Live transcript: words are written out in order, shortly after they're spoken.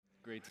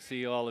Great to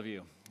see all of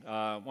you.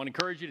 I want to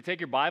encourage you to take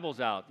your Bibles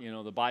out. You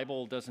know, the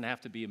Bible doesn't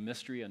have to be a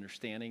mystery,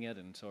 understanding it.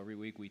 And so every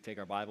week we take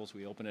our Bibles,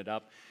 we open it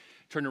up.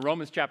 Turn to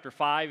Romans chapter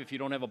 5. If you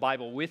don't have a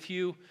Bible with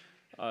you,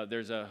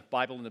 there's a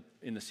Bible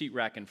in the seat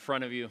rack in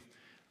front of you.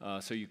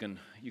 So you can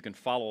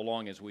follow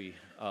along as we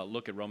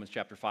look at Romans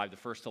chapter 5, the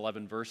first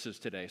 11 verses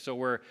today. So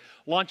we're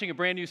launching a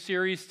brand new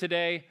series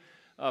today.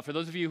 For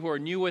those of you who are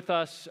new with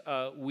us,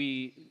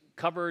 we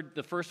covered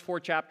the first 4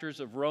 chapters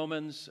of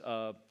Romans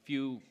a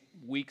few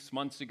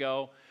months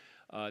ago.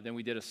 Then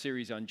we did a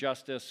series on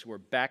justice. We're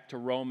back to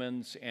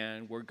Romans,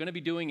 and we're going to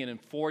be doing it in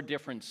 4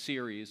 different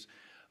series.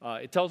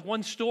 It tells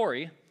one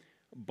story,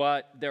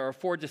 but there are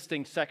 4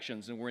 distinct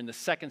sections, and we're in the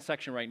second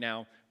section right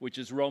now, which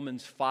is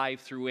Romans 5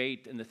 through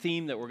 8. And the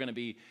theme that we're going to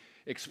be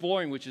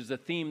exploring, which is the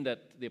theme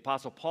that the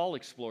Apostle Paul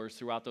explores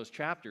throughout those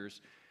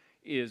chapters,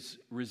 is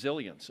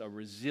resilience, a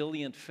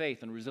resilient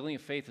faith. And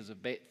resilient faith is a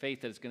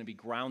faith that is going to be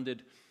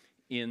grounded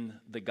in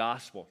the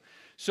gospel.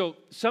 So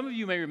some of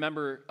you may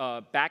remember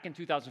back in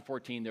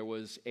 2014, there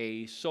was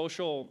a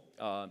social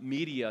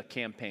media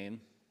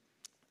campaign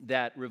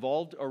that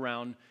revolved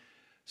around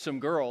some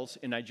girls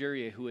in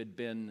Nigeria who had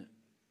been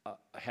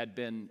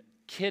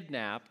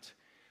kidnapped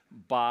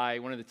by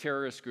one of the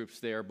terrorist groups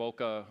there,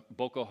 Boko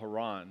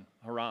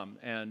Haram.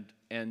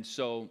 And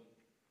so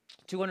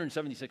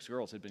 276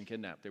 girls had been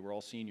kidnapped. They were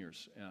all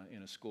seniors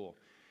in a school.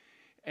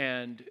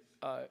 And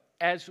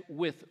as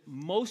with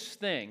most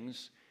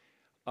things,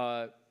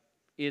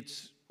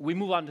 we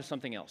move on to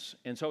something else.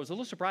 And so I was a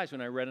little surprised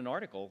when I read an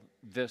article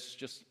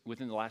just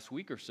within the last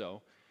week or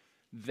so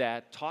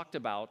that talked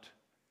about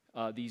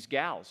these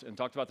gals and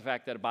talked about the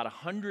fact that about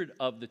 100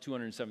 of the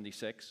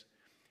 276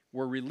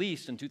 were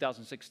released in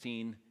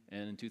 2016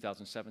 and in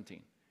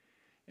 2017.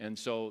 And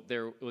so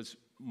there was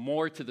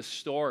more to the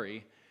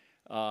story,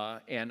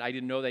 and I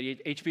didn't know that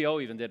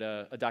HBO even did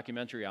a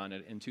documentary on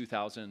it in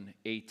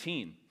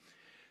 2018.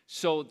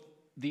 So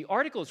the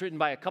article is written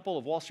by a couple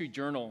of Wall Street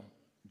Journal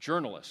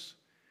journalists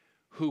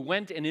who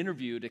went and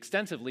interviewed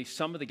extensively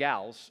some of the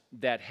gals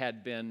that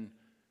had been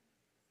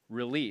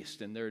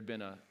released. And there had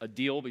been a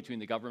deal between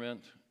the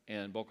government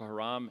and Boko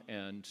Haram,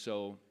 and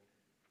so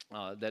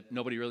that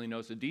nobody really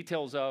knows the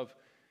details of,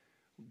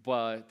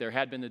 but there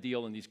had been a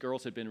deal and these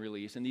girls had been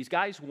released. And these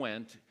guys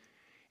went,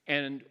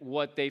 and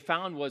what they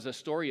found was a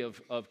story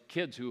of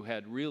kids who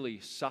had really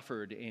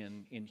suffered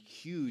in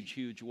huge,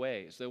 huge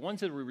ways. The ones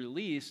that were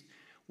released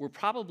were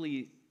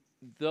probably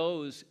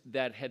those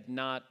that had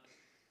not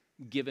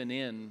given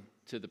in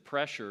to the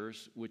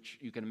pressures, which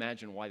you can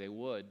imagine why they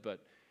would,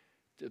 but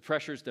the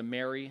pressures to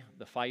marry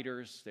the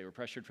fighters, they were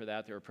pressured for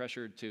that. They were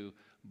pressured to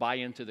buy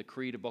into the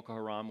creed of Boko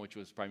Haram, which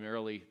was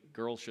primarily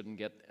girls shouldn't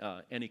get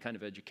any kind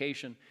of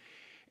education.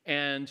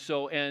 And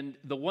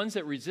the ones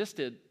that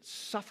resisted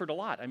suffered a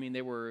lot. I mean,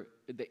 they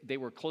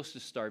were close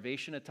to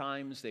starvation at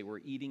times. They were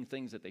eating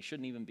things that they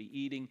shouldn't even be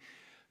eating.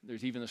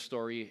 There's even a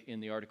story in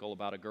the article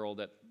about a girl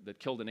that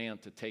killed an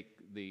ant to take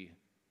the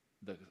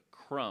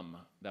crumb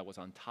that was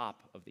on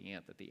top of the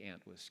ant that the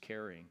ant was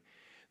carrying.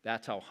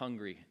 That's how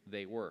hungry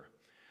they were.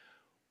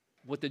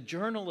 What the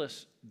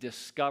journalists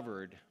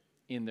discovered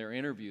in their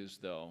interviews,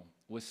 though,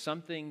 was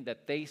something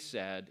that they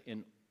said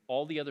in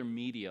all the other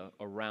media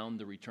around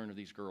the return of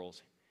these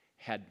girls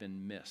had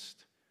been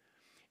missed.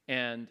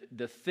 And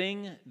the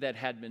thing that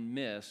had been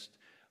missed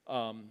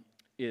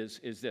is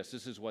this.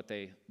 This is what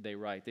they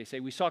write. They say,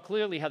 "We saw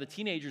clearly how the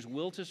teenagers'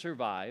 will to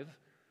survive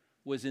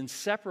was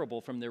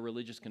inseparable from their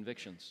religious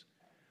convictions.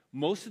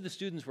 Most of the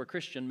students were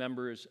Christian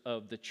members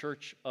of the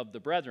Church of the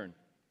Brethren.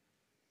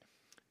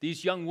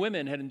 These young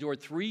women had endured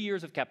 3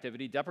 years of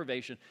captivity,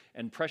 deprivation,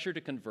 and pressure to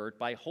convert.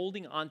 By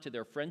holding on to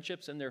their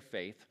friendships and their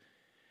faith,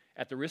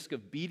 at the risk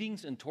of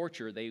beatings and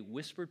torture, they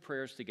whispered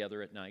prayers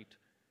together at night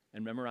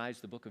and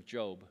memorized the book of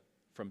Job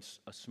from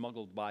a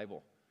smuggled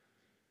Bible.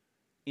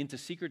 Into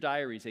secret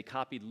diaries, they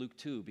copied Luke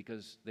 2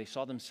 because they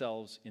saw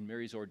themselves in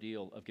Mary's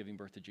ordeal of giving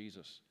birth to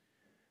Jesus.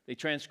 They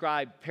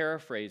transcribed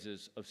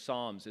paraphrases of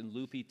Psalms in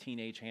loopy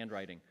teenage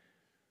handwriting.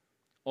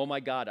 Oh my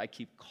God, I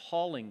keep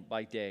calling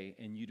by day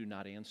and you do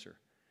not answer,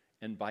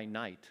 and by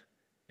night,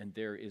 and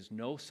there is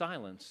no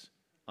silence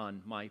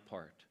on my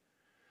part."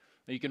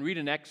 Now, you can read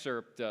an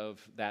excerpt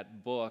of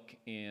that book,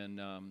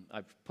 and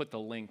I've put the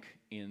link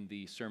in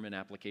the sermon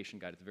application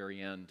guide at the very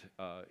end.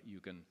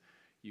 You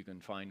can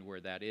find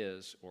where that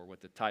is or what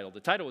the title. The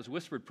title is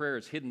Whispered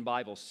Prayers, Hidden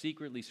Bible,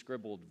 Secretly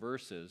Scribbled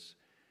Verses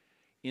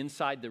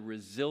Inside the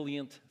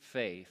Resilient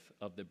Faith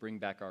of the Bring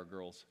Back Our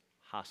Girls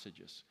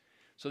hostages.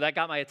 So that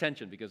got my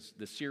attention because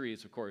the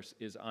series, of course,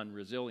 is on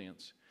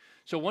resilience.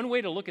 So one way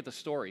to look at the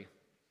story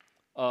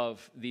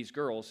of these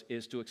girls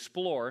is to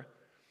explore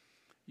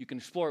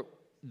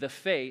the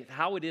faith,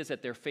 how it is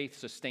that their faith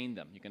sustained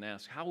them. You can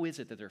ask, how is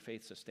it that their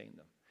faith sustained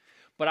them?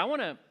 But I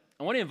want to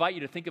invite you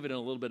to think of it in a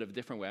little bit of a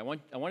different way. I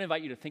want to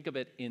invite you to think of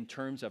it in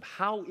terms of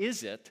how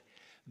is it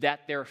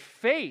that their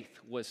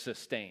faith was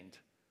sustained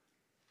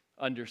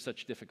under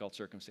such difficult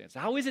circumstances?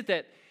 How is it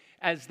that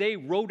as they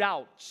wrote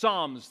out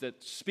psalms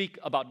that speak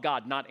about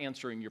God not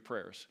answering your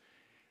prayers,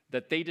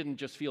 that they didn't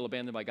just feel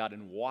abandoned by God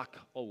and walk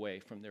away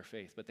from their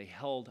faith, but they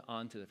held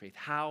on to their faith.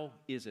 How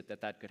is it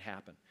that that could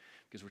happen?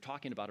 Because we're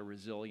talking about a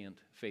resilient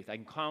faith. I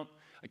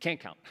can't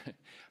count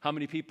how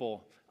many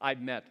people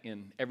I've met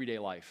in everyday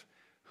life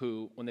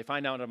who, when they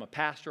find out I'm a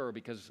pastor or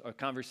because a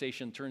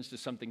conversation turns to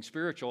something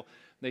spiritual,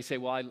 they say,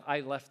 well, I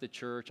left the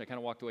church, I kind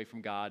of walked away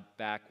from God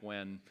back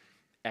when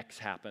X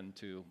happened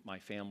to my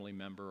family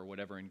member or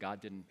whatever, and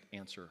God didn't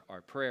answer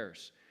our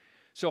prayers.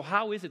 So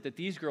how is it that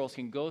these girls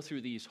can go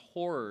through these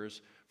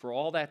horrors for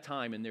all that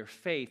time and their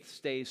faith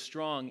stays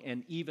strong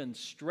and even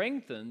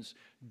strengthens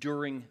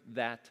during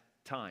that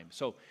time?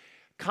 So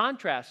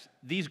contrast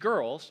these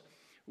girls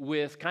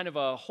with kind of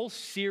a whole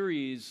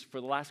series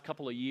for the last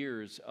couple of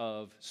years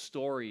of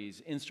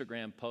stories,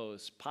 Instagram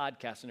posts,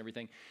 podcasts, and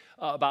everything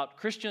about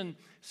Christian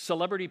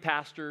celebrity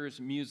pastors,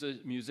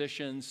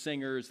 musicians,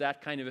 singers,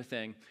 that kind of a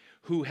thing,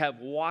 who have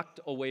walked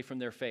away from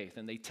their faith.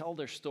 And they tell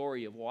their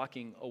story of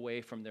walking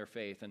away from their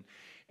faith.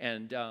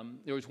 And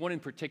there was one in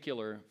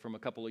particular from a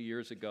couple of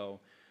years ago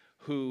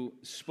who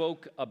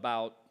spoke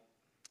about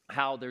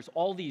how there's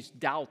all these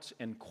doubts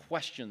and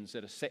questions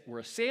that were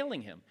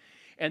assailing him,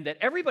 and that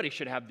everybody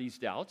should have these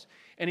doubts.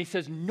 And he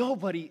says,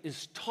 nobody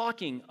is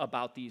talking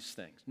about these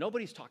things.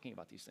 Nobody's talking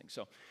about these things.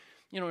 So,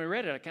 when I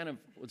read it, I kind of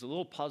was a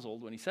little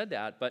puzzled when he said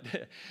that. But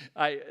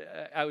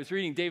I was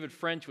reading, David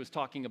French was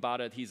talking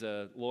about it. He's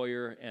a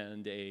lawyer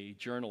and a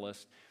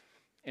journalist.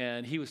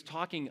 And he was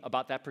talking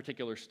about that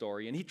particular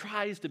story. And he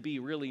tries to be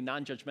really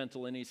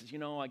non-judgmental. And he says,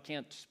 I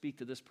can't speak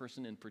to this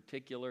person in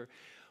particular.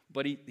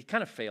 But he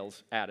kind of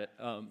fails at it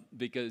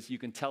because you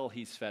can tell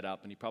he's fed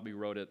up, and he probably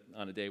wrote it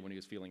on a day when he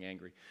was feeling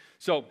angry.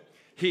 So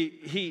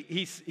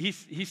he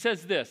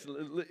says this.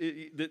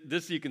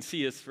 This you can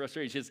see his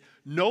frustration. He says,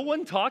 no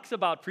one talks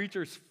about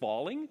preachers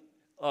falling,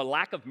 a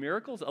lack of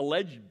miracles,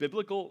 alleged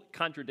biblical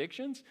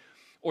contradictions,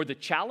 or the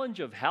challenge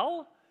of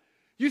hell.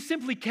 You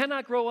simply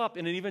cannot grow up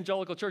in an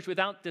evangelical church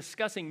without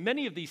discussing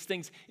many of these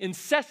things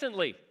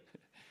incessantly.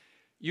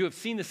 You have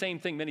seen the same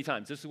thing many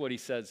times. This is what he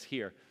says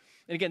here.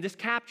 And again, this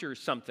captures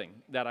something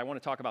that I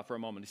want to talk about for a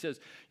moment. He says,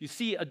 you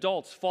see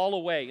adults fall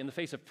away in the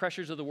face of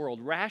pressures of the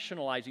world,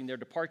 rationalizing their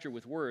departure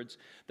with words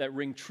that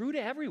ring true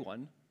to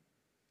everyone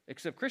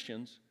except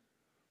Christians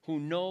who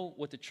know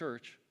what the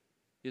church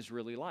is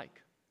really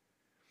like.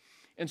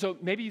 And so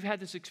maybe you've had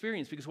this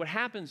experience, because what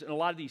happens in a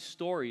lot of these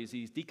stories,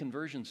 these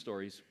deconversion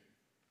stories,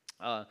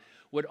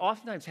 what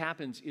oftentimes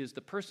happens is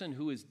the person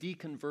who is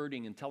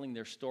deconverting and telling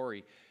their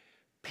story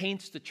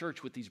paints the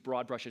church with these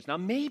broad brushes. Now,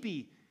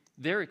 maybe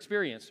their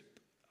experience,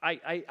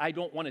 I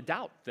don't want to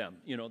doubt them,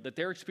 that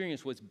their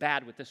experience was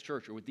bad with this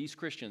church or with these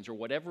Christians or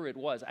whatever it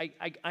was.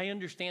 I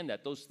understand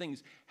that. Those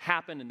things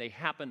happen, and they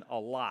happen a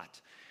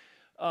lot.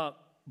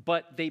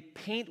 But they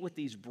paint with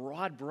these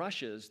broad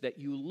brushes that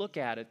you look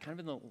at it kind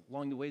of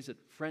along the ways that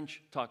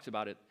French talks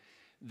about it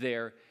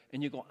there,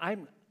 and you go,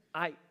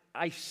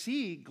 I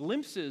see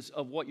glimpses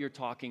of what you're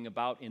talking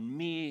about in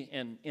me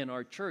and in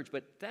our church,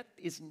 but that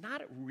is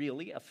not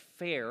really a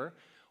fair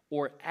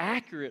or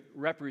accurate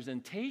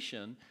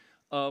representation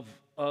of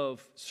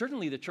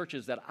certainly the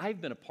churches that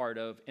I've been a part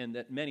of and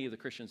that many of the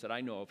Christians that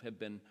I know of have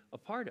been a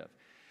part of.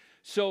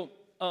 So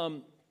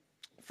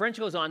French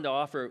goes on to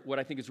offer what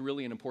I think is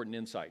really an important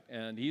insight,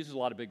 and he uses a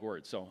lot of big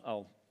words, so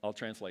I'll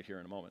translate here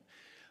in a moment.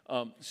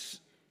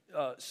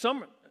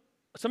 Some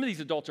of these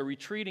adults are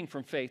retreating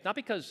from faith, not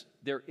because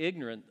they're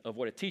ignorant of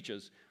what it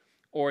teaches,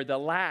 or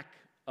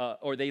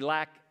they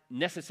lack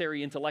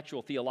necessary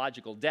intellectual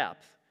theological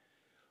depth,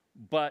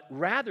 but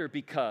rather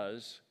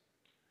because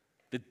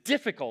the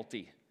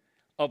difficulty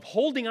of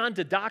holding on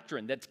to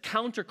doctrine that's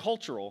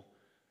countercultural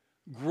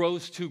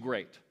grows too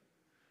great.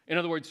 In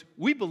other words,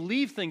 we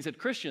believe things as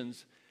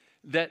Christians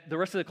that the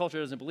rest of the culture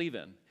doesn't believe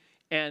in,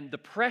 and the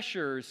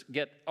pressures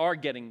are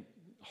getting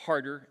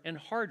harder and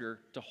harder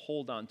to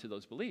hold on to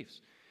those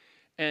beliefs.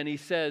 And he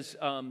says,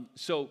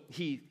 so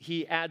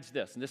he adds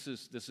this, and this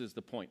is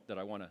the point that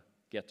I want to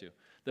get to.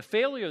 The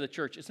failure of the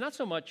church is not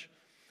so much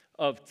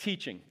of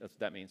teaching, that's what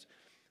that means,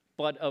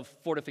 but of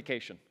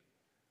fortification,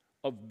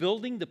 of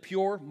building the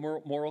pure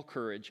moral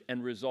courage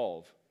and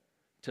resolve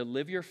to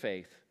live your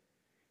faith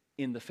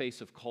in the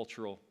face of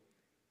cultural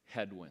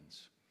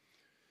headwinds.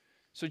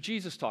 So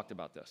Jesus talked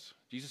about this.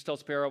 Jesus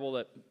tells a parable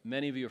that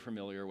many of you are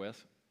familiar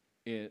with.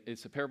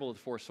 It's a parable of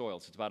the four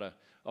soils. It's about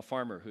a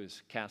farmer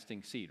who's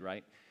casting seed,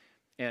 right?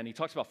 And he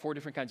talks about four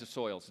different kinds of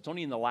soils. It's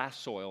only in the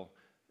last soil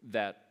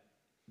that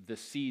the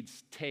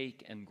seeds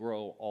take and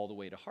grow all the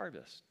way to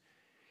harvest.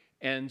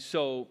 And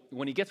so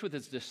when he gets with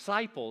his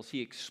disciples,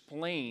 he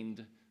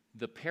explained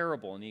the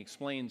parable, and he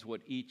explains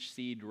what each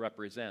seed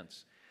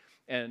represents.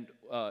 And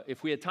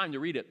if we had time to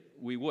read it,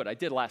 we would. I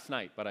did last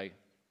night, but I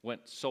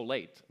went so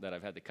late that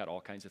I've had to cut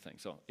all kinds of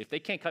things. So if they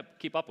can't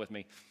keep up with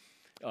me,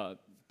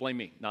 blame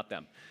me, not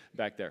them,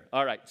 back there.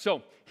 All right,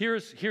 so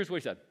here's what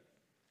he said.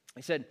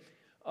 He said,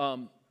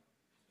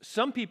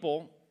 some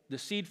people, the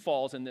seed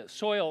falls, and the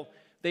soil,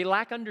 they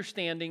lack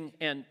understanding,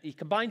 and he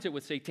combines it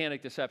with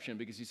satanic deception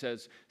because he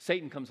says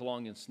Satan comes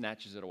along and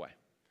snatches it away.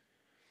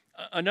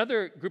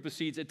 Another group of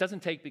seeds it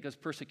doesn't take because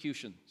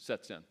persecution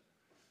sets in.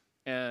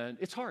 And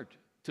it's hard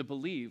to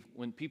believe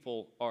when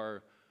people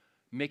are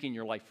making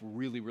your life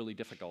really, really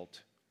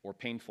difficult or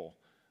painful.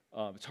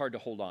 It's hard to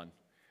hold on.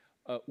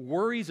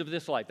 Worries of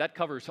this life, that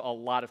covers a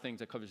lot of things.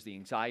 That covers the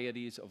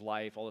anxieties of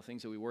life, all the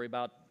things that we worry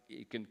about.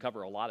 It can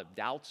cover a lot of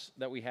doubts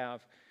that we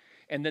have.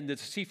 And then the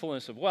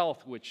deceitfulness of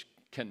wealth, which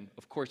can,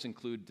 of course,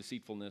 include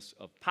deceitfulness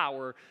of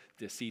power,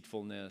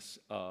 deceitfulness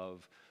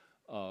of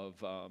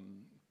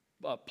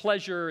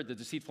pleasure, the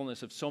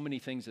deceitfulness of so many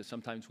things that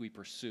sometimes we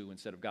pursue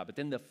instead of God. But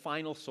then the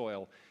final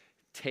soil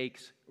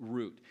takes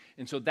root.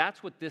 And so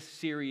that's what this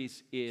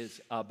series is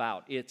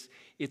about.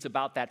 It's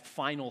about that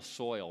final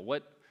soil.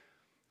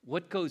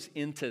 What goes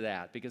into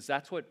that? Because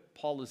that's what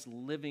Paul is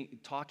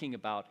talking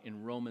about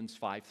in Romans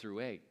 5 through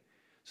 8.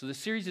 So the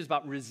series is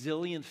about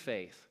resilient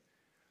faith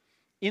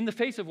in the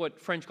face of what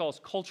French calls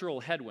cultural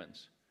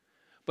headwinds.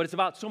 But it's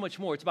about so much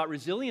more. It's about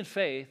resilient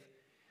faith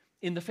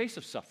in the face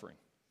of suffering,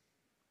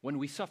 when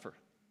we suffer.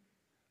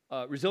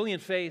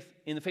 Resilient faith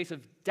in the face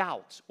of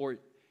doubts or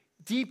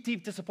deep,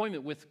 deep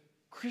disappointment with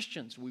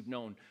Christians we've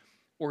known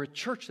or a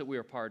church that we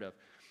are part of.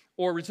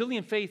 Or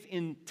resilient faith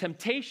in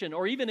temptation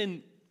or even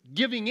in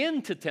giving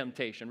in to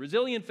temptation.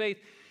 Resilient faith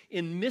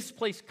in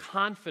misplaced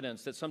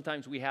confidence that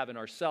sometimes we have in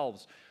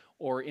ourselves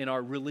or in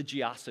our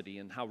religiosity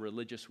and how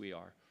religious we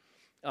are.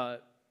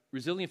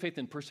 Resilient faith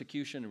in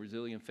persecution and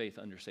resilient faith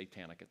under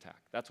satanic attack.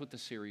 That's what the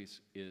series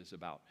is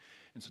about.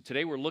 And so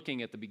today we're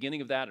looking at the beginning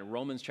of that in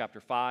Romans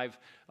chapter 5,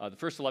 the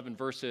first 11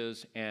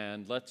 verses,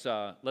 and let's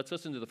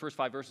listen to the first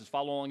 5 verses.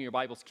 Follow along in your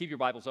Bibles. Keep your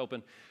Bibles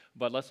open,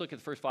 but let's look at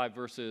the first 5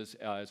 verses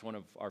as one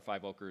of our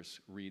 5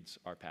 Oakers reads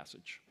our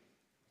passage.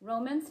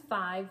 Romans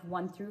 5,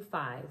 1 through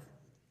 5.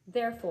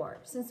 Therefore,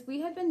 since we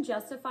have been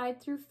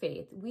justified through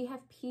faith, we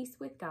have peace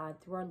with God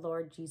through our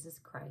Lord Jesus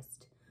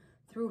Christ,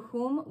 through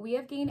whom we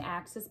have gained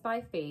access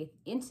by faith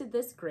into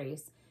this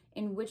grace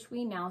in which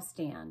we now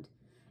stand.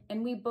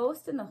 And we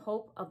boast in the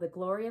hope of the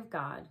glory of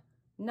God.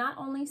 Not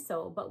only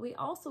so, but we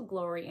also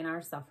glory in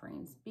our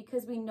sufferings,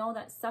 because we know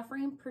that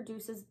suffering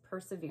produces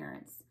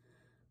perseverance.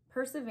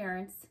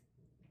 Perseverance,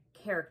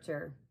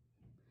 character,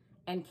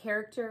 and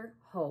character,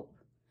 hope.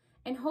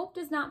 And hope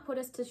does not put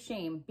us to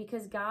shame,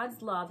 because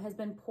God's love has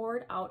been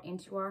poured out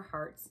into our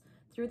hearts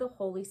through the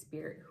Holy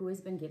Spirit who has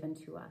been given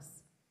to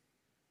us.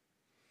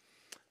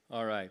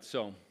 All right,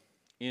 so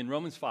in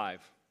Romans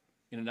 5,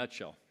 in a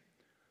nutshell,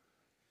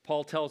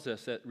 Paul tells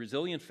us that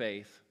resilient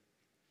faith,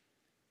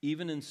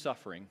 even in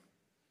suffering,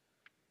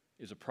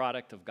 is a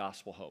product of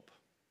gospel hope.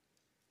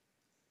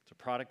 It's a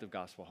product of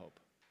gospel hope.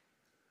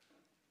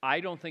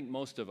 I don't think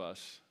most of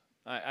us,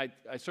 I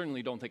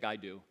certainly don't think I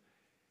do,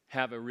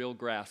 have a real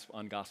grasp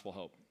on gospel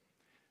hope.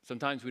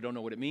 Sometimes we don't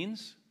know what it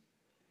means,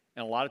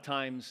 and a lot of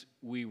times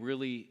we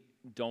really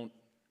don't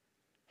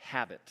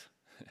have it.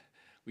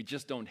 We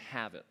just don't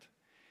have it.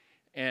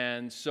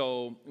 And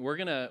so we're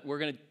gonna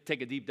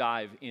take a deep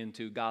dive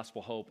into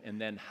gospel hope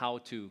and then how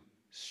to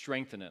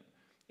strengthen it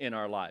in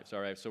our lives.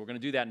 All right, so we're going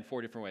to do that in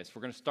 4 different ways.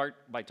 We're going to start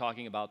by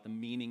talking about the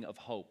meaning of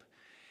hope.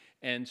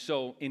 And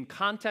so in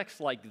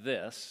context like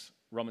this,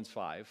 Romans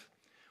 5,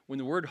 when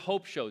the word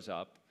hope shows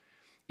up,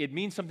 it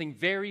means something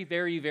very,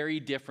 very, very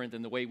different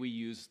than the way we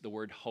use the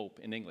word hope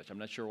in English. I'm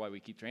not sure why we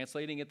keep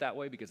translating it that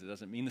way, because it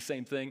doesn't mean the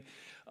same thing,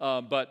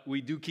 but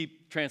we do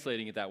keep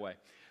translating it that way.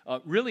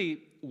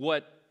 Really,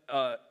 what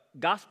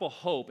gospel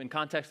hope in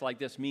context like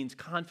this means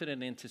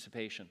confident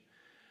anticipation.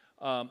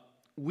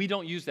 We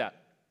don't use that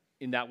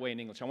in that way in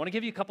English. I want to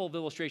give you a couple of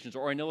illustrations,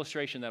 or an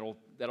illustration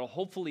that'll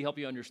hopefully help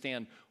you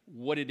understand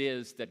what it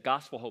is that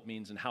gospel hope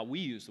means and how we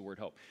use the word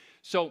hope.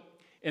 So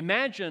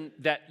imagine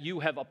that you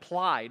have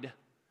applied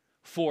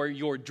for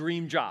your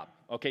dream job.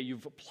 Okay,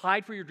 you've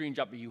applied for your dream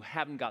job, but you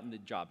haven't gotten the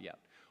job yet.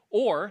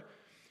 Or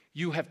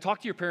you have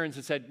talked to your parents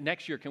and said,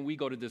 next year, can we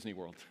go to Disney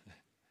World?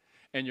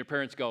 And your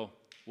parents go,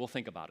 we'll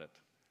think about it.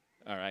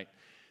 All right.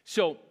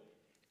 So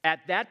at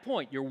that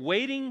point, you're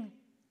waiting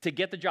to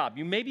get the job.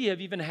 You maybe have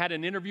even had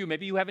an interview.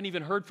 Maybe you haven't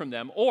even heard from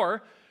them.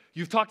 Or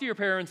you've talked to your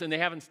parents and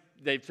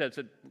they've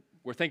said,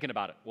 we're thinking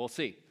about it. We'll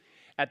see.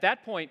 At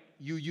that point,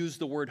 you use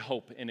the word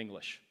hope in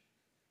English.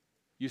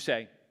 You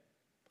say,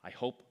 I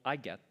hope I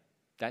get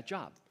that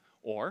job.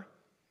 Or,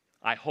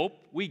 I hope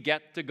we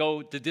get to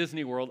go to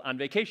Disney World on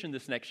vacation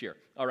this next year.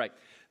 All right.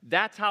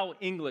 That's how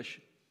English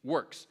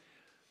works.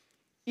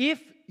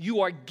 If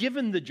you are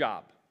given the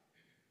job,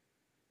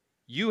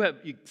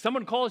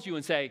 someone calls you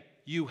and say,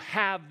 you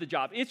have the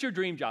job. It's your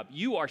dream job.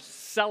 You are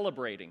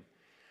celebrating.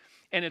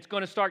 And it's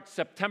going to start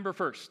September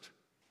 1st.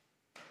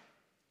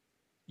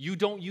 You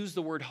don't use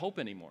the word hope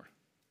anymore.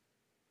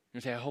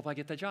 You say, I hope I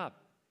get the job.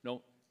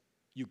 No,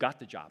 you got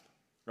the job,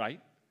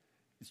 right?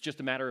 It's just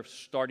a matter of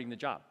starting the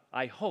job.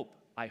 I hope.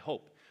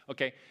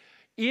 Okay?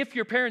 If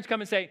your parents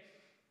come and say,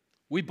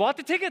 we bought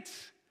the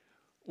tickets.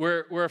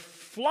 We're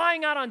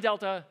flying out on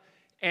Delta,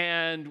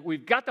 and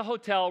we've got the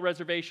hotel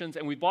reservations,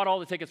 and we bought all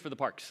the tickets for the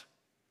parks.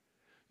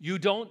 You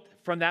don't,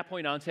 from that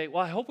point on, say,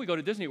 well, I hope we go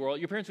to Disney World.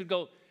 Your parents would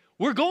go,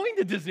 we're going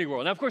to Disney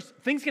World. Now, of course,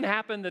 things can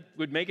happen that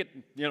would make it,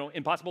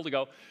 impossible to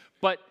go.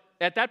 But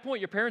at that point,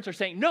 your parents are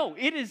saying, no,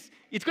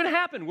 it's going to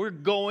happen. We're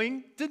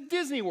going to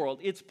Disney World.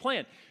 It's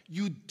planned.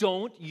 You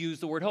don't use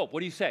the word hope. What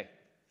do you say?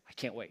 I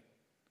can't wait.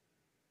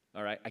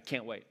 All right, I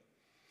can't wait.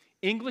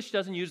 English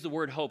doesn't use the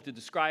word hope to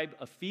describe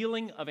a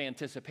feeling of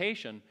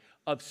anticipation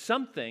of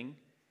something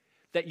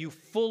that you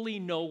fully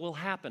know will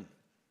happen,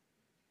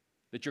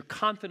 that you're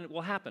confident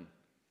will happen.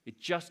 It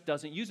just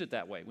doesn't use it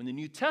that way. When the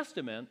New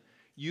Testament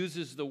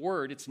uses the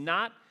word, it's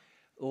not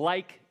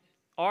like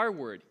our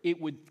word. It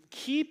would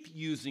keep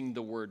using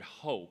the word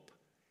hope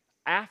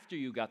after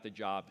you got the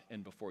job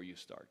and before you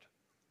start,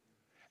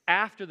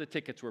 after the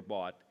tickets were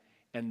bought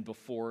and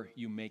before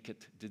you make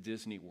it to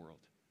Disney World.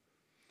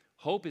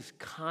 Hope is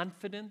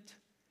confident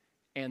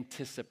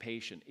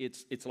anticipation.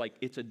 It's like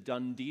it's a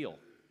done deal.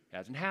 It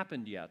hasn't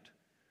happened yet,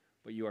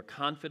 but you are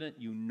confident,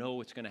 you know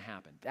it's going to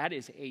happen. That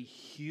is a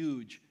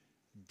huge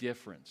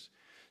difference.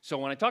 So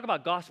when I talk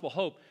about gospel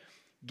hope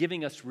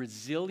giving us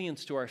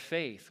resilience to our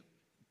faith,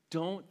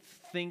 don't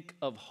think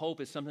of hope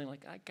as something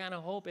like, I kind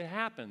of hope it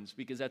happens,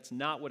 because that's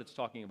not what it's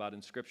talking about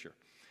in Scripture.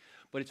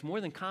 But it's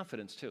more than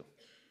confidence, too.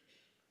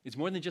 It's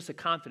more than just a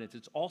confidence.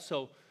 It's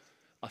also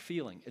a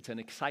feeling. It's an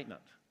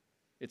excitement.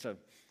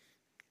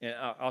 And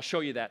I'll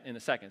show you that in a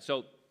second.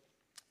 So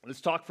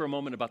let's talk for a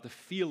moment about the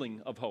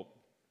feeling of hope.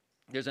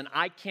 There's an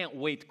I can't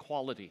wait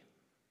quality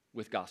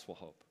with gospel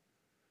hope.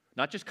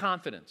 Not just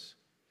confidence.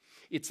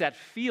 It's that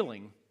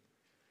feeling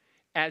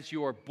as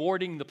you're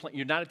boarding the plane.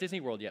 You're not at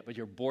Disney World yet, but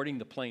you're boarding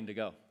the plane to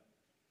go.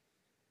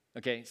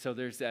 Okay, so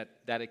there's that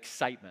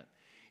excitement.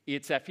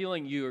 It's that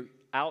feeling you're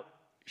out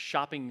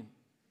shopping.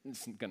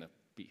 It's going to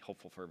be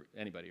hopeful for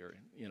anybody or,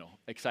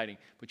 exciting,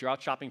 but you're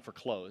out shopping for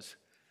clothes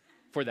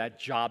for that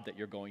job that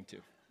you're going to,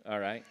 all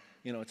right?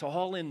 It's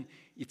all in,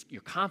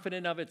 you're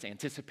confident of it, it's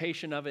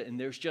anticipation of it, and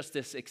there's just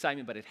this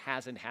excitement, but it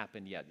hasn't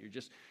happened yet.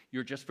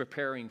 You're just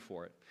preparing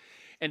for it.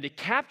 And to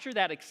capture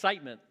that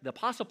excitement, the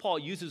Apostle Paul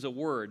uses a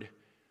word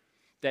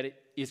that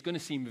it is going to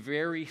seem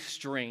very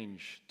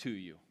strange to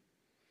you.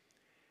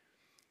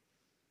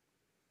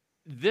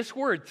 This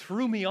word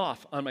threw me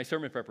off on my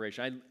sermon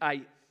preparation.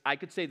 I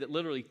could say that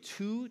literally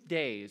 2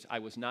 days I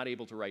was not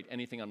able to write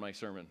anything on my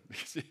sermon.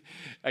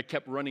 I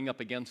kept running up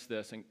against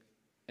this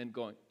and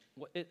going,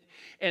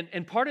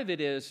 and part of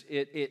it is,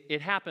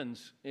 it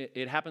happens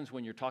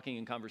when you're talking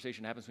in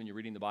conversation, it happens when you're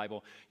reading the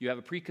Bible. You have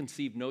a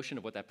preconceived notion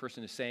of what that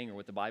person is saying or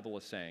what the Bible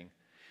is saying.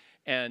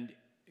 And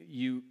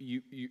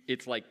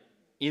it's like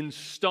in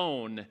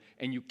stone,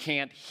 and you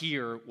can't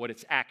hear what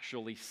it's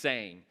actually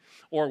saying.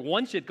 Or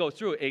once it goes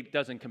through, it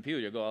doesn't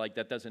compute. You go like,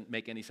 that doesn't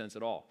make any sense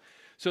at all.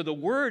 So the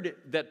word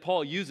that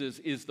Paul uses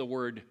is the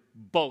word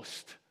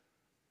boast.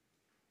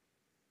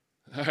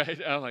 All right,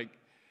 I'm like,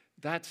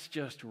 that's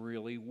just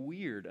really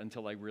weird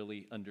until I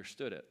really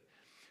understood it.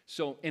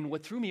 So, and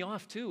what threw me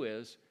off too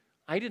is,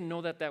 I didn't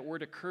know that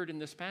word occurred in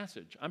this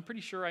passage. I'm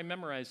pretty sure I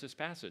memorized this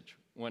passage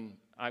when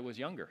I was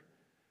younger.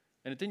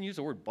 And it didn't use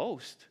the word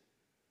boast.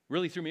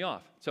 Really threw me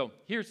off. So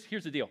here's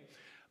the deal.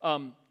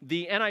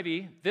 The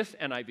NIV, this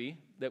NIV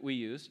that we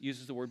use,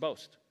 uses the word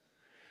boast.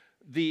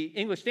 The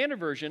English Standard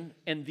Version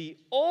and the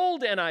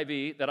old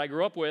NIV that I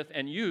grew up with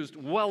and used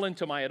well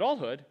into my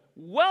adulthood,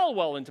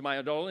 well into my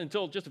adulthood,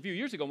 until just a few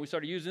years ago when we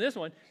started using this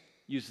one,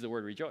 uses the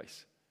word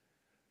rejoice.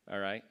 All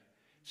right?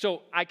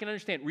 So I can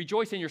understand,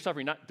 rejoice in your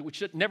suffering,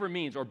 which never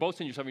means, or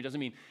boast in your suffering doesn't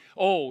mean,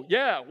 oh,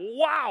 yeah,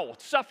 wow,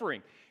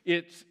 suffering.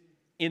 It's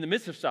in the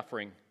midst of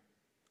suffering,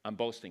 I'm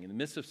boasting. In the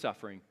midst of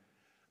suffering,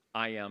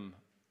 I am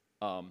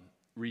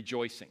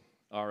rejoicing.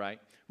 All right?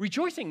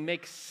 Rejoicing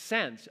makes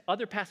sense.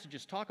 Other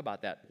passages talk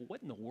about that.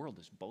 What in the world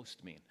does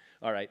boast mean?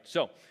 All right,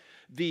 so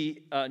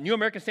the New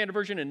American Standard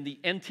Version and the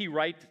N.T.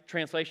 Wright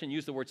translation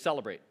use the word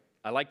celebrate.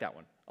 I like that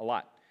one a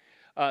lot.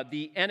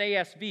 The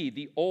NASB,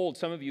 the old,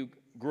 some of you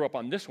grew up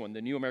on this one,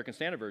 the New American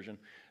Standard Version,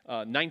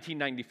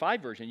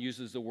 1995 version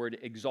uses the word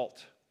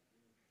exalt.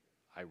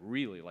 I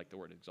really like the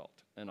word exalt,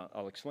 and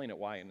I'll explain it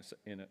why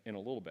in a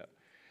little bit.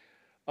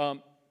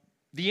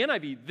 The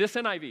NIV, this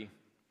NIV,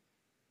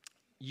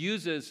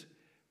 uses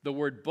the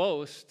word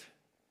boast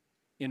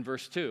in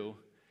verse 2,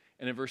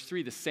 and in verse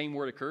 3, the same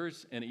word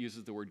occurs, and it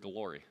uses the word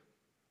glory.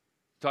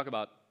 Talk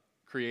about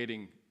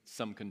creating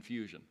some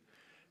confusion.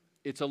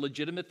 It's a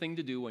legitimate thing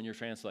to do when you're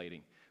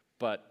translating,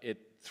 but it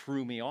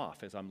threw me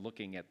off as I'm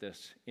looking at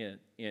this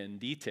in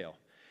detail.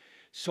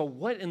 So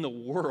what in the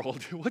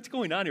world, what's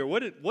going on here?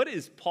 What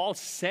is Paul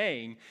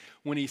saying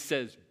when he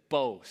says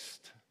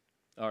boast?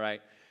 All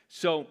right,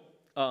 so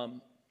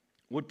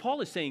what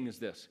Paul is saying is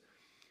this,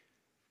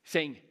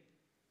 saying,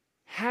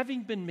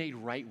 having been made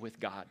right with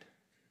God,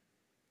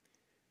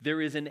 there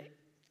is an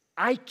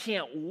I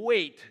can't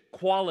wait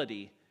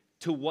quality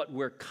to what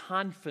we're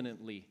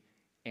confidently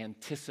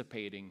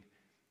anticipating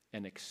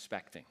and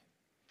expecting.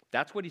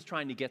 That's what he's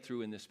trying to get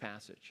through in this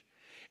passage.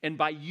 And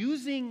by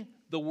using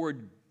the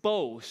word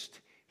boast,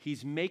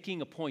 he's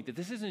making a point that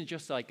this isn't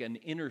just like an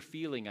inner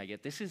feeling I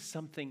get. This is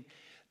something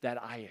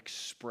that I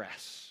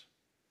express.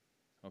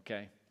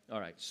 Okay? All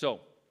right.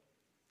 So,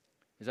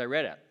 as I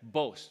read it,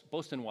 boast.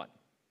 Boast in what?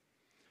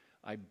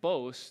 I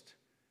boast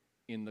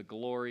in the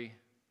glory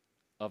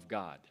of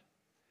God.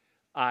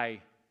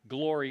 I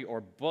glory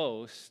or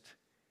boast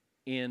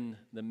in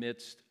the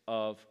midst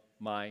of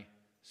my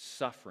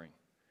suffering.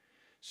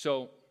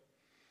 So,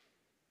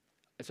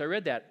 as I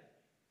read that,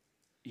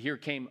 here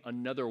came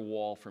another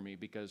wall for me,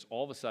 because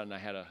all of a sudden I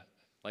had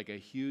a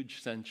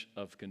huge sense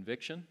of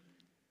conviction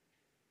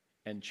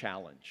and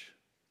challenge.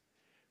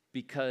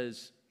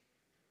 Because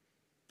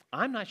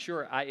I'm not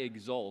sure I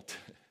exult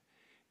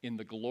in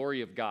the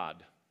glory of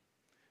God,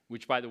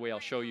 which, by the way, I'll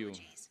show you. I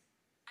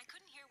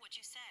couldn't hear what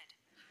you said.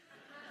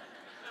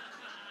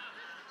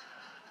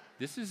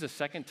 This is the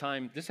second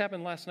time. This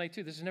happened last night,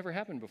 too. This has never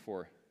happened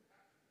before.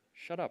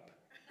 Shut up.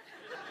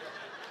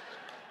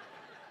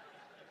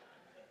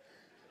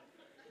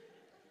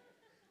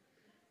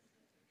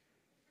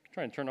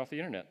 Try and turn off the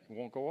internet. It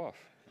won't go off.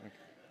 Okay.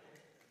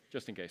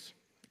 Just in case.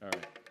 All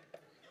right.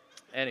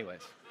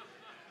 Anyways.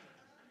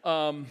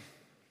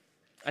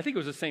 I think it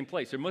was the same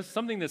place. There was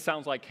something that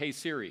sounds like "Hey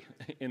Siri"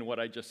 in what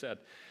I just said.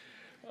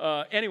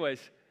 Anyways,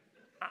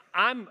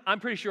 I'm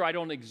pretty sure I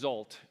don't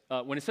exult.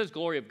 When it says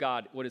glory of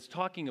God, what it's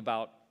talking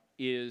about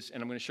is,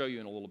 and I'm going to show you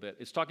in a little bit,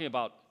 it's talking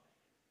about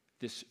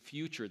this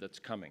future that's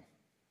coming.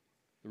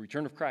 The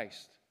return of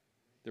Christ,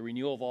 the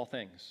renewal of all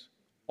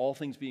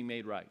things being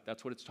made right.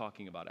 That's what it's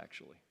talking about,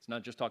 actually. It's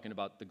not just talking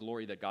about the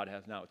glory that God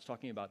has now. It's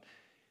talking about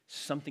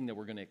something that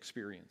we're going to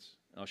experience.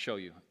 I'll show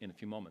you in a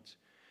few moments.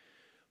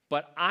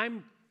 But I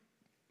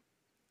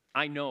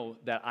know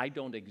that I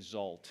don't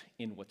exult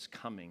in what's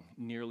coming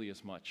nearly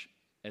as much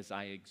as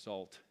I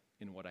exult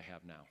in what I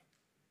have now.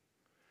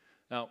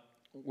 Now,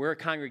 we're a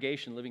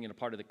congregation living in a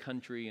part of the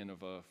country and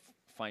of a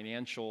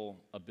financial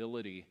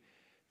ability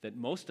that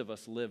most of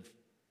us live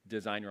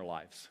designer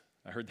lives.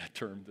 I heard that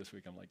term this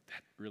week. I'm like,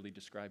 that really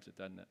describes it,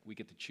 doesn't it? We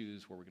get to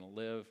choose where we're going to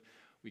live.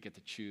 We get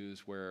to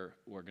choose where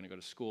we're going to go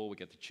to school. We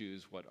get to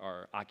choose what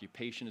our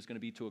occupation is going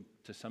to be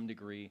to some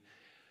degree.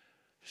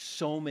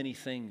 So many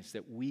things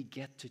that we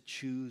get to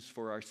choose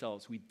for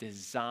ourselves. We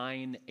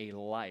design a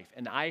life.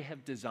 And I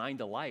have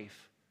designed a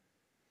life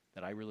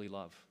that I really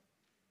love.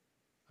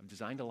 I've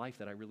designed a life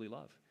that I really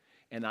love.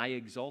 And I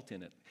exult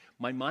in it.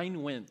 My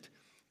mind went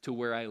to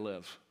where I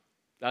live.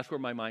 That's where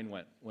my mind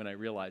went when I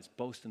realized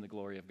boast in the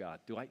glory of God.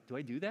 Do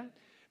I do that?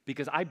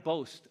 Because I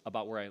boast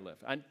about where I live.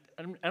 I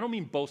don't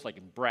mean boast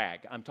like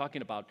brag. I'm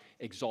talking about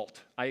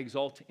exalt. I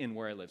exalt in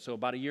where I live. So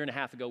about a year and a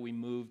half ago, we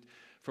moved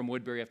from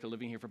Woodbury. After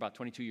living here for about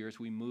 22 years,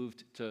 we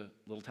moved to the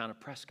little town of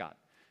Prescott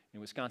in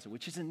Wisconsin,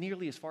 which isn't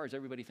nearly as far as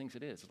everybody thinks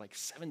it is. It's like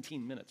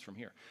 17 minutes from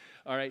here.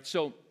 All right,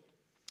 so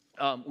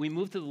we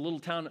moved to the little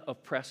town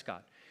of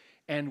Prescott,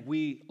 and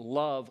we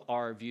love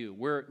our view.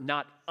 We're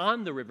not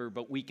on the river,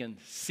 but we can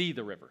see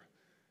the river.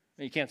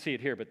 You can't see it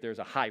here, but there's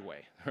a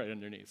highway right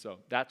underneath. So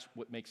that's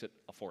what makes it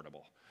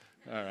affordable.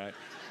 All right.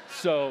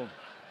 So,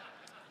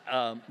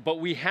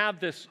 but we have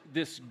this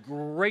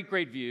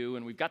great view,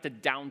 and we've got the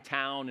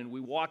downtown, and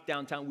we walk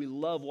downtown. We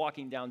love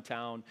walking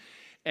downtown,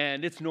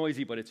 and it's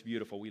noisy, but it's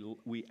beautiful.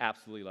 We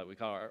absolutely love it. We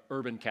call it our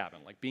urban cabin,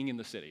 like being in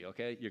the city,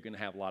 okay? You're going to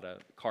have a lot of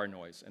car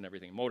noise and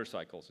everything,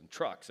 motorcycles and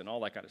trucks and all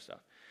that kind of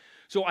stuff.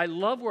 So I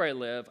love where I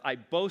live. I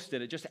boast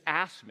in it. Just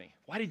ask me,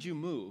 why did you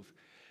move?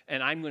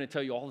 And I'm going to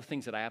tell you all the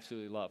things that I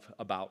absolutely love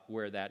about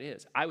where that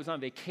is. I was on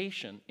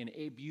vacation in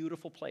a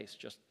beautiful place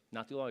just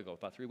not too long ago,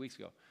 about 3 weeks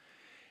ago.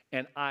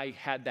 And I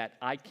had that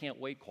I can't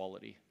wait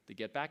quality to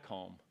get back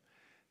home,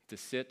 to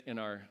sit in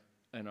our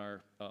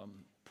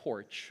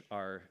porch,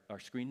 our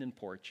screened-in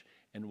porch,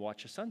 and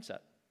watch a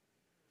sunset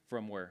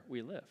from where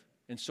we live.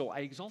 And so I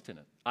exult in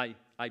it.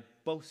 I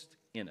boast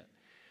in it.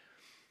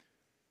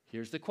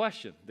 Here's the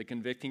question, the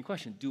convicting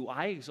question. Do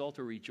I exult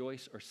or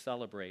rejoice or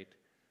celebrate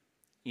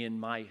in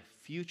my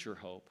future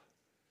hope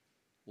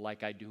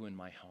like I do in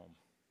my home?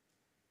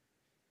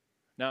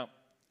 Now,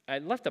 I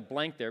left a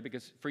blank there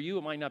because for you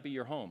it might not be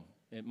your home.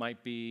 It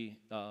might be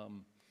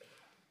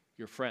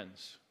your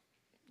friends.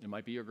 It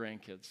might be your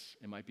grandkids.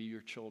 It might be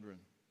your children.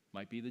 It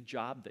might be the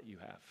job that you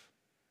have.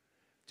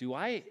 Do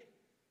I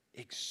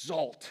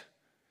exult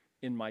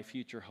in my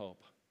future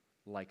hope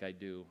like I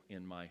do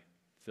in my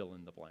fill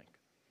in the blank?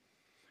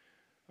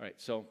 All right,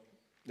 so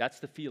that's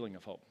the feeling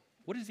of hope.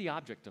 What is the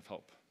object of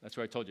hope? That's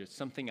what I told you. It's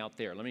something out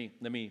there. Let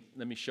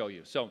me show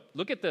you. So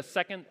look at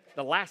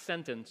the last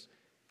sentence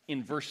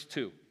in verse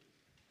 2.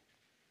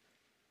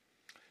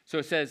 So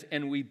it says,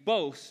 and we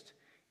boast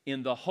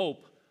in the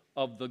hope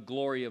of the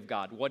glory of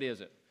God. What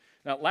is it?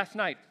 Now, last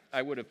night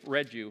I would have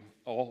read you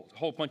a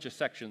whole bunch of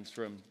sections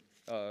from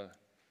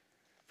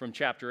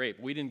chapter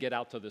 8. We didn't get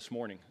out till this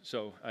morning,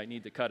 so I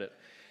need to cut it.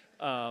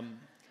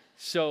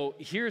 So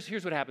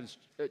here's what happens.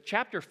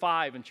 Chapter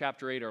 5 and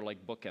chapter 8 are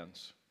like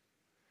bookends.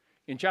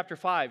 In chapter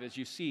 5, as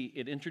you see,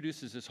 it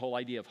introduces this whole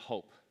idea of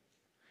hope.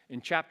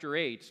 In chapter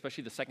 8,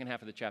 especially the second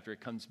half of the chapter,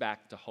 it comes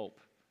back to hope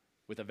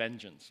with a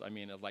vengeance. I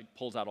mean, it like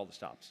pulls out all the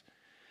stops.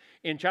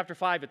 In chapter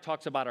 5, it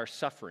talks about our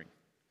suffering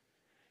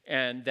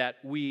and that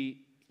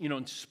we,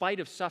 in spite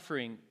of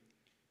suffering,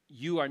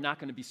 you are not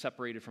going to be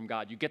separated from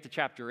God. You get to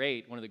chapter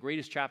 8, one of the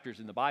greatest chapters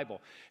in the Bible,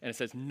 and it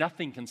says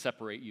nothing can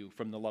separate you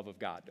from the love of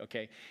God,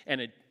 okay? And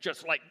it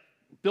just like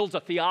builds a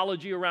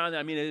theology around it.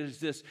 I mean, it is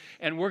this,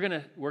 and we're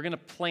gonna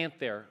plant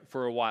there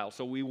for a while.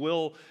 So we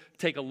will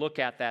take a look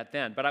at that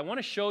then. But I want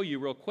to show you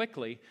real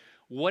quickly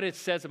what it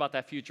says about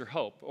that future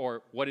hope,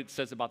 or what it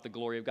says about the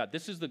glory of God.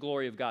 This is the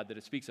glory of God that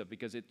it speaks of,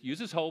 because it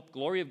uses hope,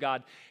 glory of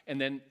God, and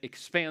then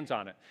expands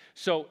on it.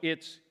 So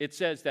it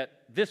says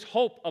that this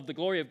hope of the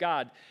glory of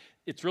God,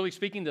 it's really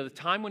speaking to the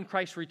time when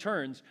Christ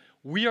returns,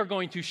 we are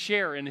going to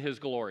share in his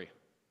glory.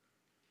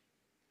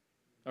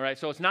 All right,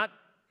 so it's not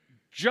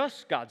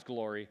just God's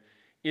glory.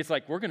 It's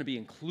like we're going to be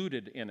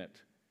included in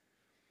it.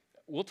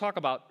 We'll talk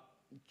about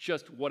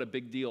just what a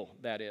big deal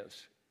that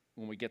is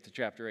when we get to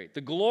chapter 8.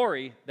 The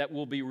glory that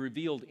will be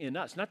revealed in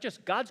us, not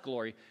just God's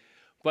glory,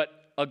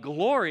 but a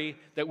glory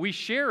that we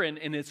share in,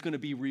 and it's going to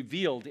be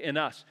revealed in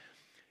us.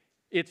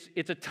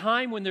 It's a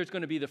time when there's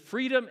going to be the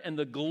freedom and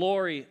the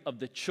glory of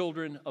the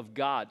children of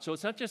God. So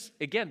it's not just,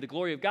 again, the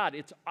glory of God.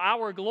 It's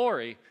our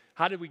glory.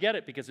 How did we get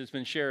it? Because it's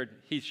been shared.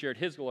 He's shared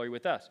his glory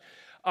with us.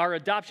 Our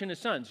adoption as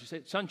sons, you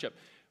say sonship.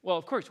 Well,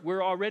 of course,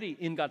 we're already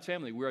in God's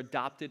family. We're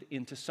adopted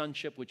into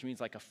sonship, which means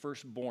like a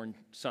firstborn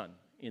son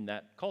in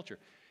that culture.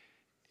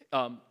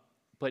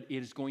 But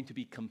it is going to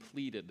be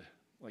completed.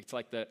 It's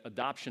like the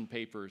adoption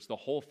papers, the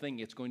whole thing,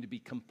 it's going to be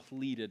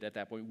completed at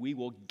that point. We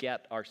will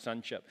get our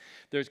sonship.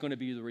 There's going to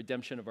be the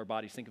redemption of our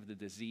bodies. Think of the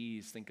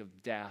disease, think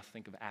of death,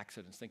 think of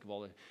accidents, think of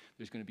all the,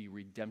 there's going to be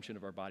redemption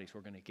of our bodies.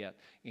 We're going to get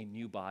a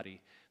new body,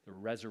 the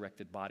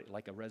resurrected body,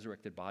 like a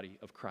resurrected body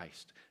of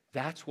Christ.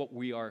 That's what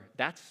we are,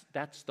 that's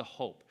the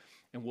hope.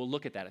 And we'll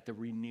look at that, at the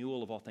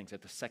renewal of all things,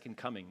 at the second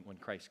coming when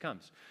Christ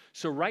comes.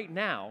 So right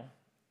now,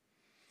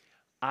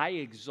 I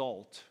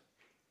exult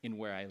in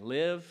where I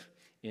live,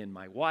 in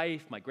my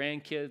wife, my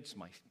grandkids,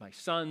 my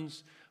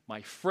sons,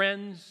 my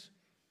friends.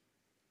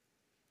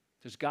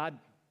 Does God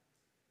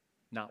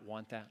not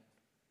want that?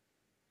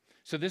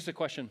 So this is a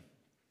question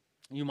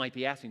you might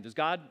be asking. Does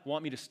God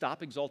want me to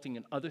stop exulting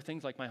in other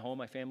things like my home,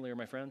 my family, or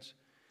my friends?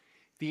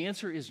 The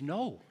answer is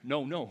no.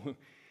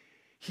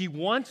 He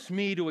wants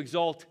me to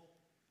exult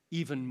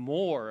even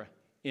more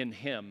in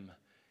him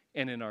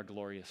and in our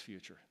glorious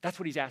future. That's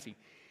what he's asking.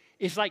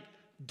 It's like,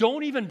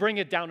 don't even bring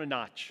it down a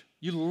notch.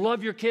 You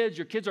love your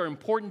kids are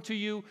important to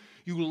you,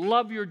 you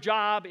love your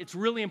job, it's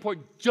really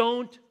important.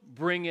 Don't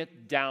bring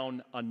it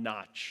down a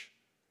notch.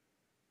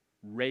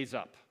 Raise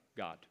up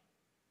God.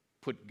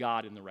 Put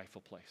God in the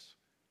rightful place,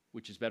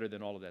 which is better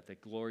than all of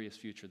that glorious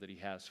future that he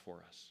has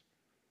for us.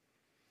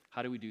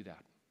 How do we do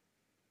that?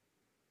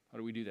 How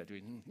do we do that?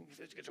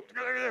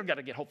 We've got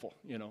to get hopeful,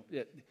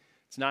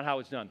 It's not how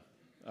it's done,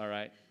 all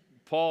right?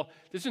 Paul,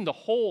 this isn't the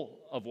whole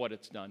of what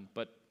it's done,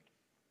 but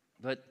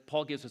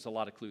Paul gives us a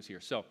lot of clues here.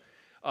 So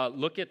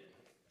look at,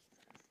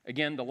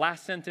 again, the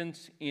last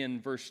sentence in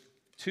verse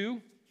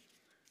 2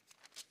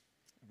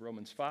 of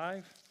Romans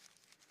 5.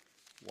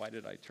 Why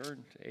did I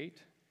turn to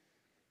 8?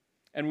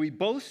 And we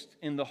boast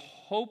in the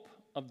hope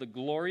of the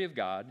glory of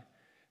God.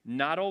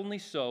 Not only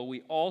so,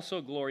 we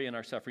also glory in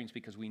our sufferings,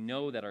 because we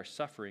know that our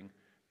suffering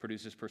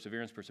produces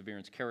perseverance,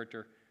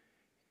 character,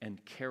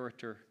 and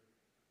character,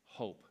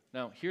 hope.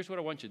 Now, here's what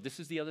I want you. This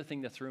is the other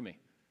thing that threw me.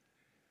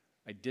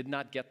 I did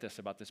not get this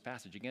about this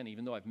passage. Again,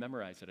 even though I've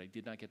memorized it, I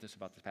did not get this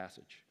about this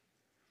passage.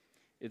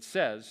 It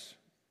says,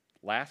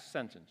 last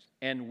sentence,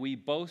 and we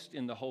boast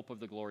in the hope of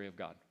the glory of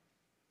God.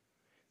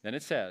 Then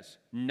it says,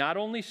 not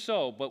only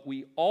so, but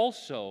we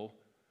also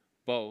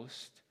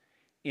boast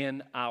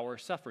in our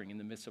suffering, in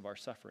the midst of our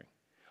suffering.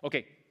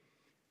 Okay,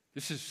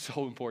 this is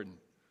so important.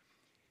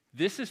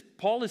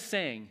 Paul is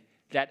saying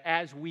that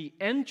as we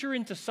enter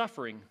into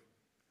suffering,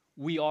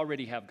 we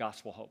already have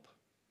gospel hope.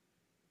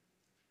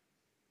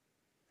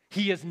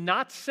 He is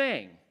not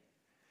saying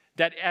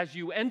that as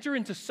you enter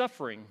into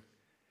suffering,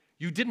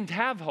 you didn't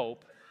have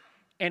hope,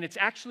 and it's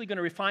actually going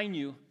to refine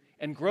you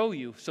and grow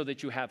you so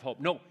that you have hope.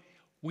 No,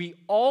 we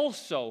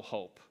also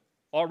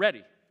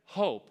already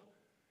hope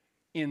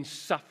in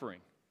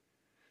suffering.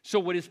 So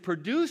what is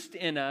produced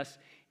in us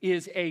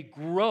is a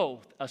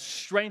growth, a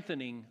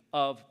strengthening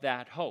of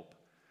that hope.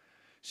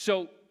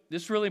 So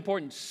this is really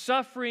important.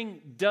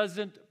 Suffering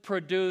doesn't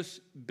produce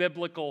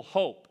biblical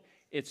hope.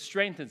 It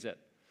strengthens it.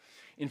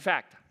 In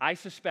fact, I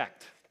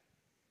suspect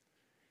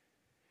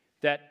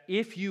that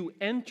if you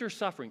enter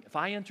suffering, if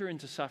I enter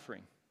into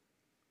suffering,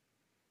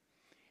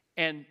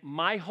 and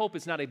my hope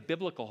is not a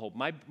biblical hope,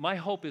 my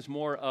hope is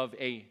more of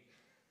a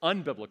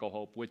unbiblical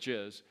hope, which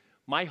is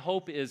my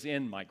hope is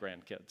in my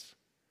grandkids.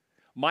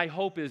 My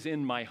hope is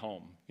in my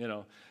home.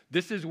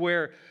 This is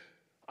where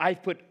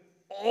I've put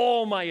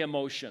all my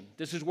emotion.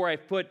 This is where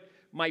I've put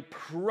my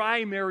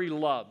primary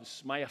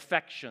loves, my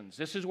affections.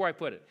 This is where I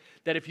put it.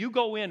 That if you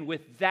go in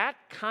with that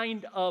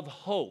kind of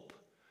hope,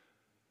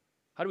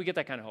 how do we get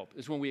that kind of hope?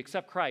 Is when we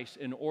accept Christ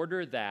in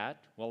order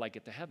that, I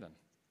get to heaven.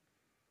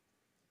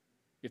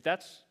 If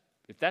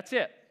that's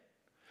it,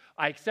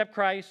 I accept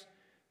Christ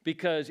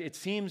because it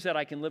seems that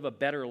I can live a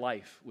better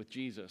life with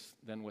Jesus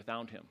than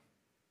without him.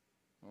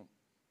 Well,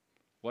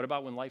 what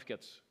about when life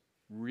gets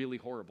really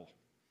horrible?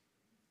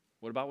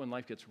 What about when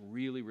life gets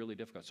really, really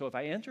difficult? So if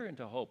I enter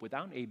into hope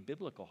without a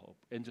biblical hope,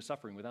 into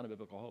suffering without a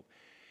biblical hope,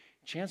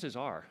 chances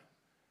are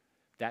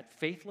that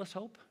faithless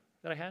hope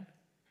that I had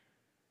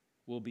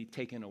will be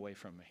taken away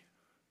from me.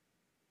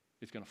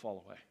 It's going to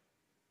fall away.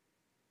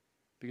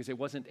 Because it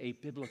wasn't a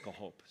biblical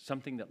hope,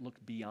 something that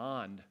looked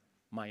beyond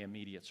my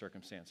immediate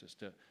circumstances,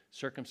 to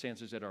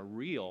circumstances that are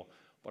real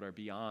but are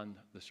beyond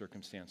the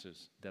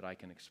circumstances that I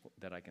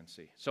can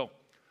see. So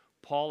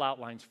Paul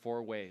outlines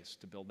 4 ways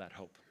to build that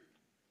hope.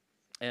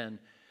 And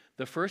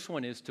the first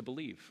one is to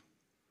believe.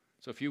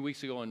 So a few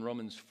weeks ago in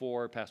Romans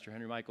 4, Pastor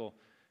Henry Michael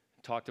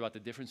talked about the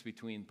difference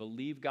between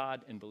believe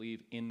God and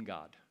believe in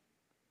God.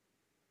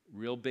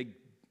 Real big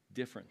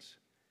difference.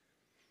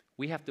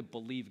 We have to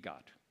believe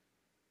God.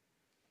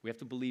 We have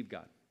to believe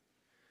God.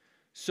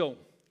 So,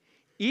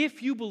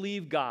 if you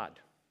believe God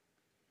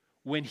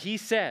when he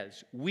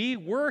says, we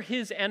were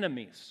his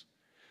enemies,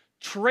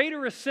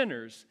 traitorous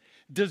sinners,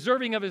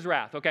 deserving of his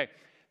wrath. Okay,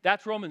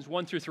 that's Romans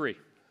 1 through 3.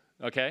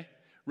 Okay,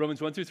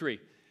 Romans 1 through 3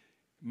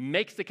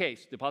 makes the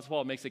case, the Apostle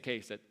Paul makes the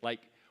case that,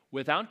 like,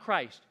 without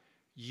Christ,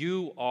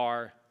 you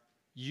are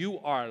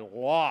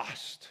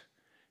lost.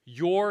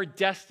 Your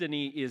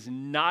destiny is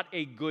not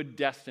a good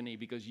destiny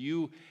because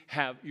you're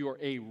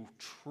a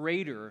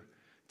traitor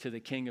to the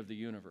King of the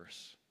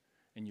universe.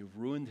 And you've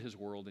ruined his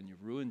world and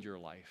you've ruined your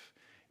life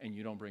and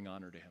you don't bring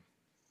honor to him.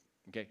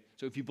 Okay?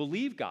 So if you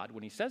believe God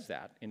when he says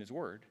that in his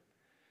word,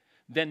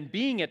 then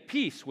being at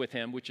peace with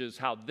him, which is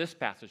how this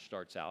passage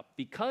starts out,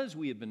 because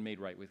we have been made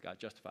right with God,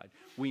 justified,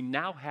 we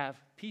now have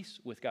peace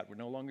with God. We're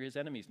no longer his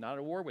enemies, not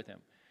at war with him.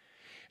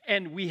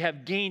 And we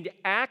have gained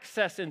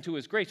access into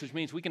his grace, which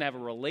means we can have a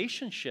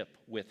relationship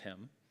with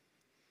him.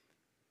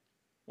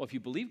 Well, if you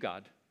believe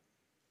God,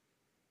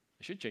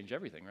 it should change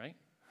everything, right?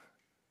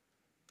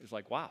 It's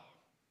like, wow,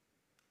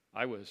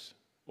 I was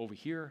over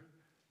here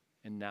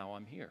and now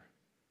I'm here.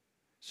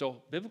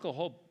 So biblical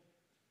hope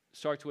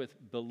starts with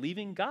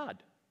believing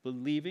God,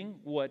 believing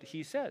what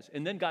he says.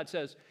 And then God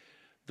says,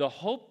 the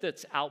hope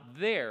that's out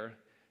there,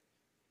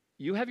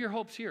 you have your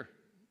hopes here.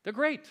 They're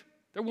great.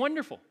 They're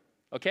wonderful,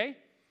 okay?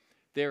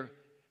 They're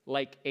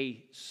like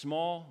a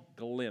small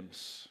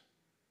glimpse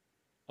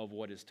of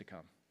what is to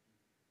come.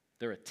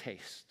 They're a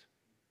taste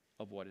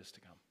of what is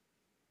to come.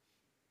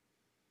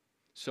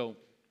 So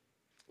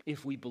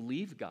if we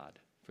believe God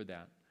for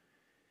that,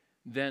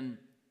 then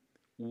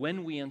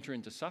when we enter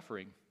into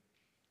suffering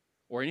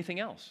or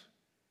anything else,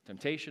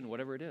 temptation,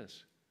 whatever it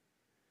is,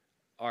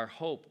 our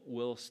hope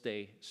will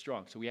stay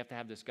strong. So we have to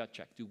have this gut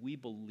check. Do we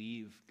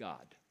believe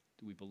God?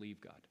 Do we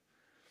believe God?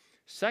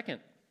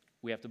 Second,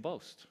 we have to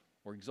boast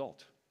or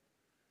exalt.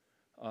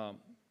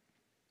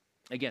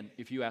 Again,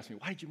 if you ask me,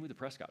 why did you move to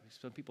Prescott?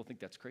 Some people think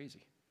that's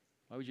crazy.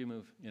 Why would you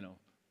move,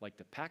 like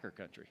the Packer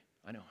country?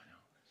 I know,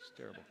 it's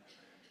terrible.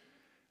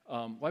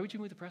 Why would you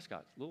move to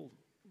Prescott?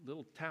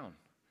 Little town.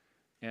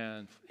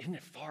 And isn't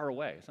it far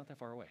away? It's not that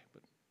far away,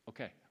 but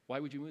okay. Why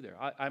would you move there?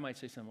 I might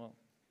say something, well,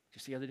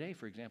 just the other day,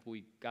 for example,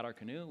 we got our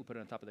canoe, we put it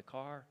on top of the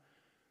car.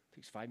 It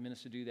takes 5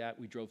 minutes to do that.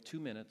 We drove 2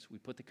 minutes, we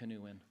put the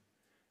canoe in,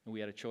 and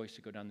we had a choice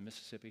to go down the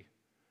Mississippi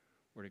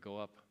or to go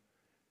up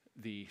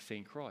the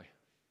St. Croix.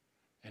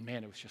 And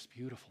man, it was just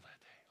beautiful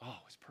that day. Oh,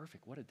 it was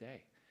perfect. What a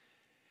day.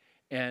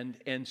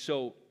 And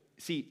so,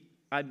 see,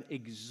 I'm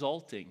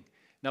exalting.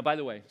 Now, by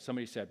the way,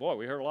 somebody said, boy,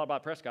 we heard a lot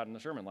about Prescott in the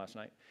sermon last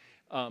night.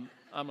 I'm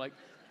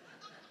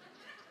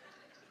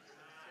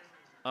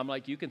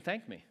like, you can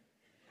thank me.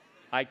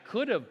 I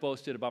could have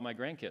boasted about my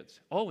grandkids.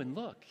 Oh, and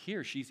look,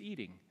 here she's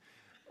eating.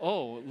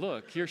 Oh,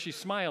 look, here she's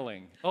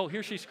smiling. Oh,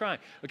 here she's crying.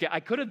 Okay, I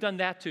could have done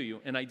that to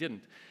you, and I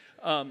didn't.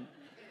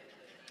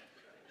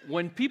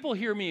 When people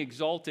hear me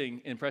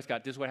exalting in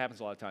Prescott, this is what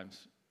happens a lot of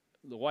times.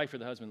 The wife or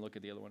the husband look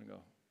at the other one and go,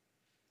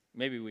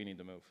 maybe we need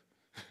to move.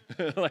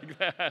 Like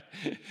that.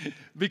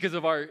 Because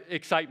of our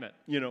excitement,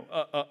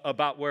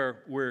 about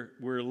where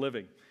we're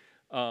living.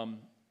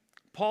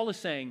 Paul is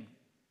saying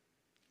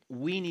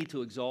we need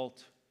to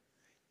exalt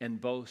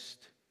and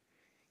boast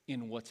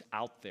in what's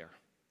out there.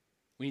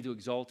 We need to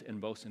exalt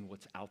and boast in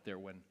what's out there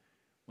when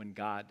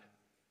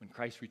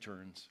Christ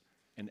returns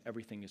and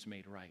everything is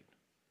made right.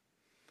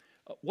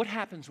 What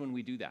happens when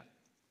we do that?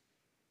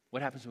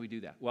 What happens when we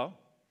do that? Well,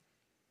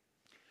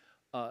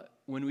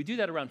 when we do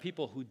that around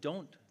people who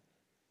don't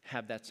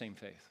have that same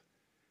faith,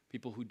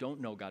 people who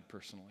don't know God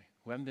personally,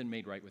 who haven't been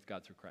made right with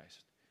God through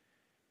Christ,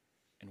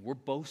 and we're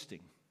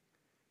boasting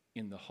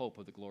in the hope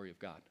of the glory of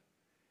God,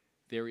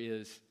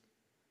 there's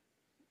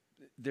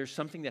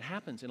something that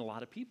happens in a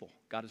lot of people.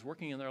 God is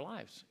working in their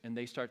lives, and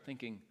they start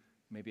thinking,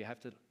 maybe I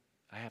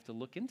have to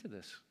look into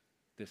this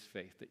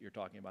faith that you're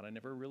talking about. I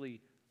never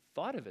really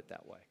thought of it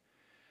that way.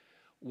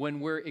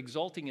 When we're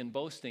exalting and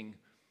boasting,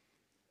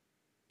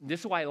 this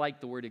is why I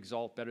like the word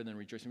exalt better than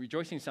rejoicing.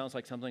 Rejoicing sounds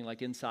like something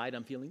like inside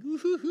I'm feeling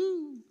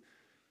ooh-hoo-hoo.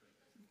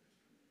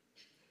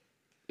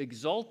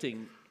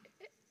 Exalting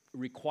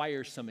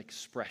requires some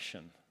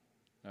expression.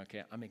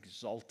 Okay, I'm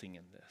exalting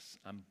in this.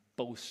 I'm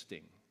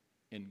boasting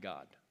in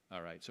God.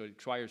 All right, so it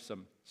requires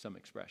some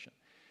expression.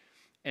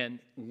 And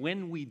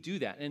when we do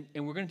that,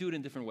 and we're going to do it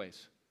in different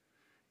ways.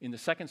 In the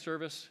second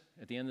service,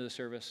 at the end of the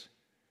service,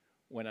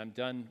 when I'm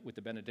done with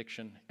the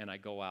benediction and I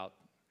go out,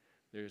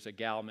 there's a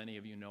gal, many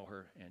of you know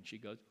her, and she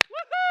goes,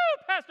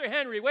 woohoo, Pastor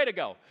Henry, way to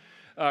go.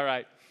 All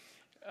right.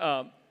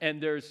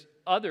 And there's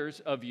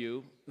others of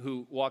you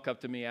who walk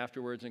up to me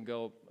afterwards and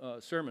go,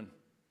 sermon,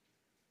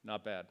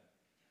 not bad.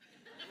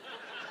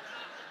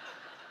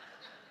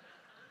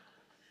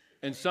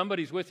 And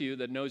somebody's with you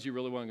that knows you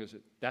really well and goes,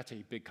 that's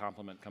a big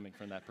compliment coming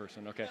from that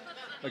person, okay?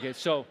 Okay,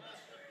 so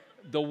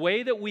the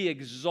way that we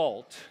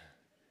exalt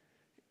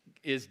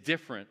is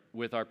different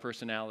with our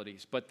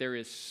personalities, but there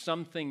is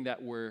something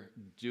that we're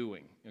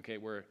doing, okay?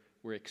 We're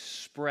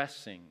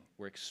expressing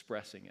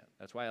it.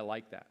 That's why I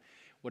like that.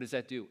 What does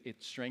that do?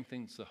 It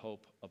strengthens the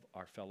hope of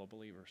our fellow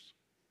believers.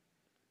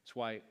 That's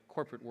why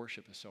corporate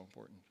worship is so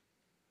important.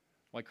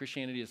 Why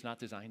Christianity is not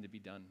designed to be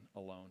done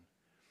alone.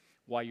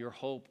 Why your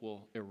hope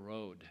will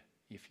erode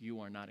if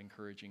you are not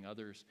encouraging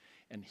others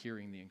and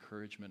hearing the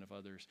encouragement of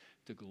others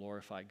to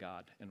glorify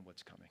God and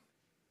what's coming.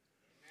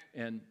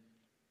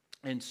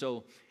 And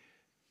so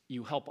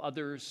you help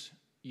others,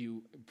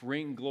 you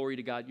bring glory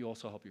to God, you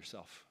also help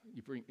yourself.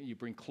 You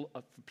bring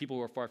people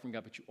who are far from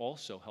God, but you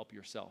also help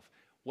yourself.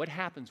 What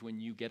happens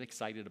when you get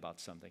excited about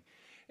something?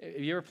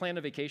 Have you ever planned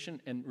a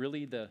vacation and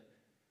really the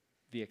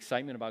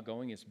excitement about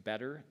going is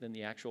better than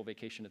the actual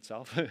vacation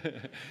itself?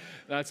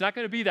 Now, it's not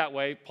going to be that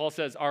way. Paul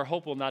says our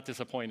hope will not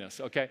disappoint us,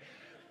 okay?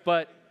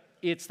 But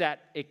it's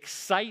that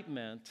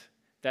excitement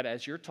that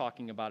as you're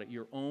talking about it,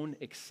 your own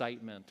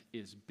excitement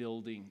is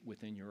building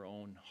within your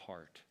own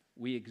heart.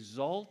 We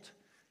exalt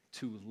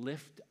to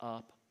lift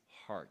up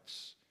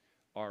hearts,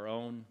 our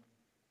own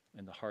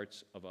and the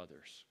hearts of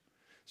others.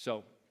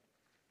 So,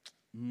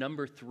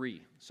 number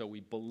 3, so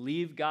we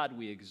believe God,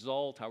 we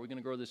exalt. How are we going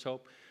to grow this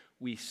hope?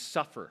 We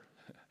suffer.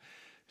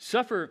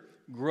 Suffer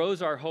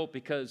grows our hope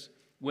because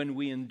when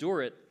we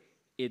endure it,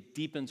 it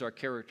deepens our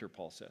character,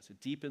 Paul says. It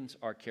deepens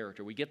our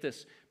character. We get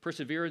this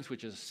perseverance,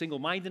 which is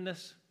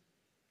single-mindedness,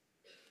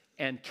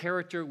 and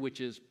character, which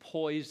is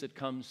poise that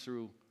comes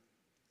through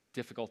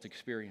difficult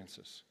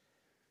experiences.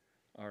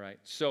 All right,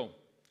 so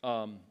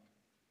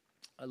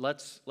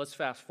let's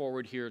fast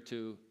forward here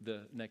to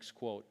the next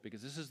quote,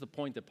 because this is the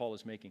point that Paul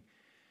is making.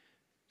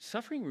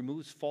 Suffering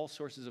removes false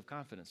sources of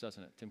confidence,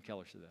 doesn't it? Tim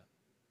Keller said that.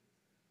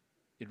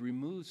 It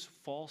removes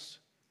false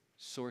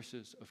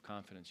sources of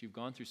confidence. You've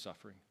gone through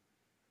suffering.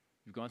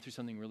 You've gone through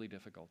something really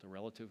difficult, a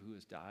relative who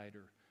has died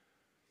or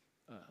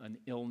an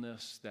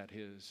illness that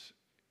has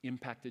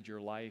impacted your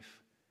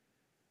life.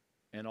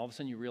 And all of a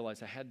sudden you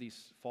realize I had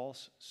these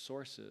false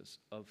sources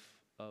of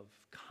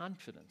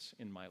confidence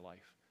in my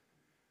life.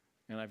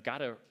 And I've got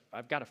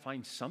to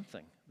find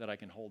something that I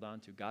can hold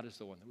on to. God is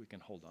the one that we can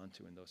hold on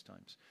to in those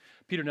times.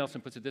 Peter Nelson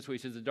puts it this way. He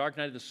says, the dark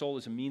night of the soul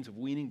is a means of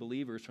weaning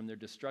believers from their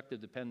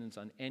destructive dependence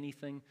on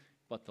anything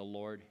but the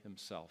Lord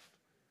himself.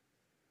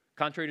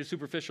 Contrary to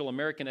superficial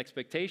American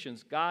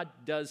expectations, God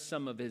does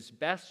some of his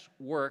best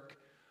work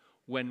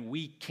when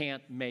we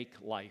can't make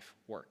life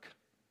work.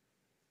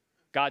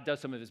 God does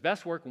some of his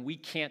best work when we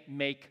can't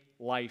make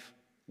life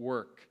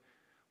work.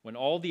 When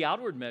all the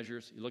outward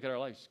measures, you look at our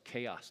lives,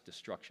 chaos,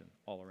 destruction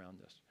all around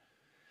us.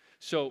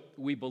 So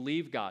we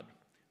believe God.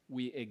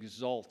 We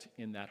exult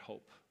in that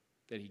hope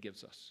that he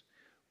gives us.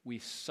 We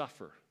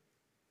suffer.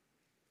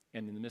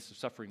 And in the midst of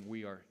suffering,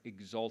 we are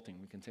exalting.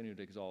 We continue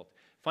to exalt.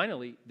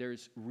 Finally,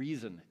 there's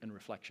reason and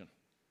reflection.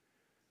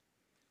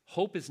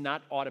 Hope is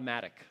not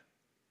automatic.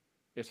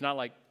 It's not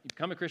like you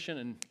become a Christian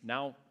and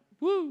now,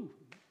 woo,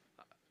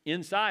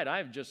 inside,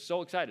 I'm just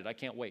so excited. I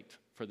can't wait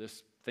for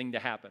this thing to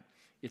happen.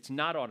 It's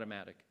not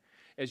automatic.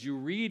 As you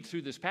read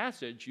through this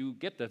passage, you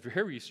get the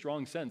very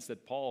strong sense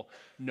that Paul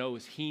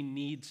knows he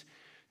needs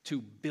to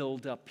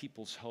build up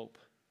people's hope.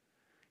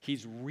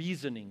 He's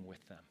reasoning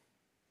with them.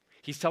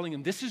 He's telling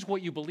them, this is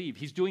what you believe.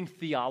 He's doing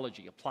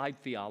theology,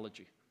 applied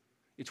theology.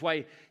 It's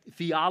why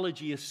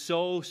theology is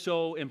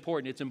so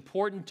important. It's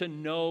important to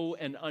know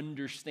and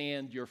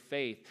understand your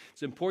faith.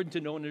 It's important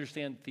to know and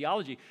understand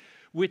theology,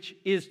 which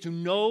is to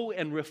know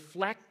and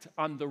reflect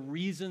on the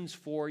reasons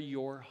for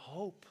your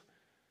hope,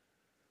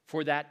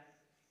 for that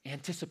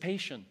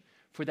anticipation,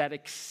 for that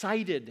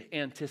excited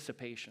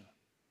anticipation.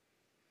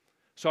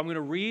 So I'm going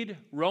to read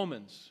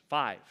Romans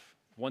 5,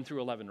 1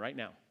 through 11 right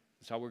now.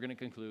 That's how we're going to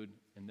conclude,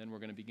 and then we're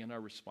going to begin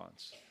our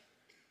response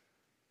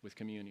with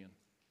communion.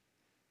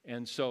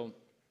 And so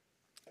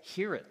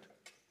hear it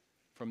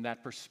from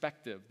that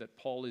perspective that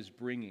Paul is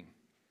bringing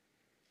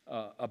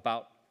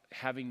about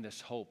having this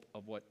hope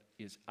of what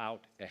is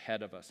out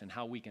ahead of us and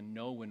how we can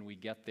know when we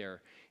get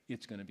there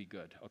it's going to be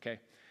good, okay?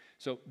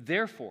 So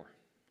therefore,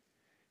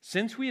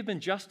 since we have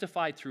been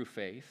justified through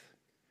faith,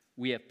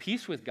 we have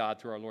peace with God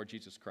through our Lord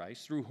Jesus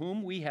Christ, through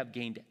whom we have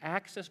gained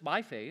access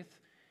by faith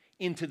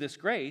into this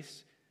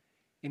grace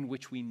in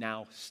which we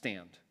now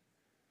stand.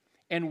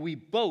 And we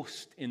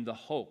boast in the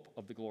hope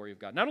of the glory of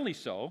God. Not only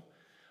so,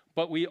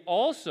 but we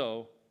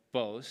also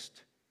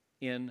boast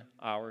in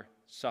our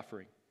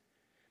suffering.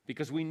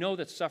 Because we know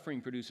that suffering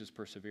produces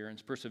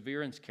perseverance,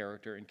 perseverance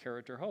character, and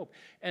character hope.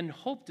 And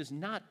hope does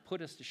not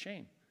put us to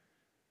shame.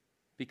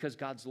 Because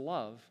God's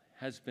love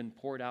has been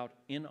poured out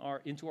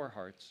into our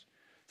hearts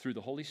through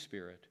the Holy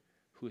Spirit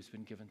who has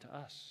been given to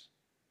us.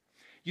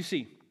 You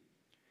see,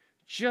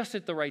 just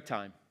at the right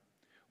time,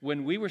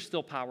 when we were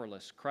still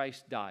powerless,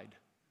 Christ died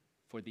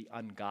for the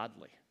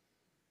ungodly.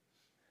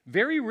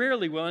 Very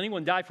rarely will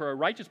anyone die for a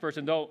righteous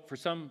person, though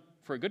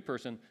for a good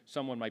person,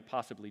 someone might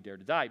possibly dare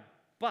to die.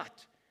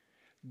 But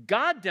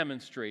God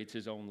demonstrates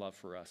his own love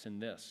for us in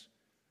this.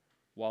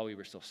 While we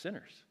were still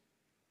sinners,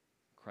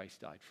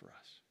 Christ died for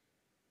us.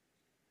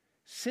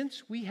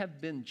 Since we have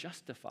been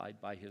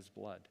justified by his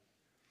blood,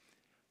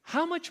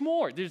 how much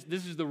more? This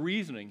is the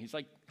reasoning. He's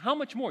like, how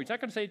much more? He's not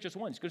going to say it just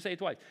once. He's going to say it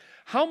twice.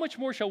 How much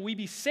more shall we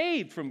be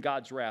saved from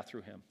God's wrath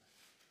through him?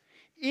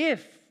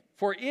 If,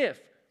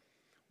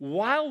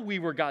 while we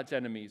were God's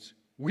enemies,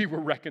 we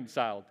were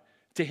reconciled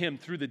to him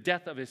through the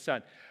death of his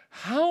Son,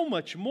 how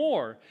much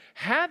more,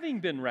 having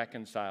been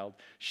reconciled,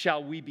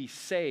 shall we be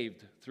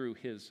saved through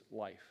his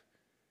life?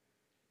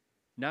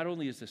 Not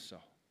only is this so,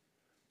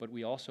 but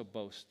we also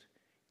boast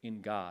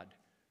in God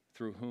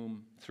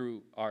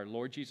through our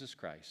Lord Jesus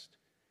Christ,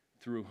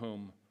 through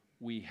whom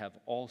we have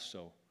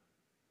also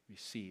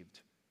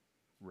received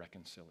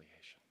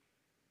reconciliation.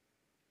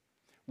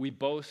 We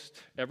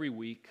boast every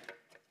week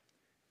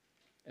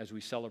as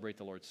we celebrate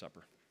the Lord's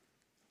Supper.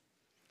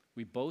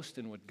 We boast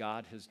in what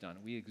God has done.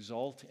 We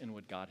exult in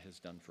what God has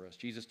done for us.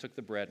 Jesus took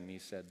the bread and he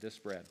said, this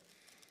bread,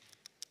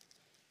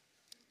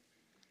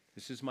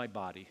 this is my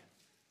body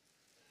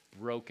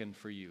broken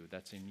for you.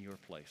 That's in your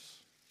place.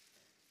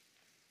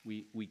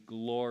 We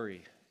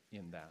glory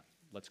in that.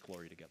 Let's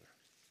glory together.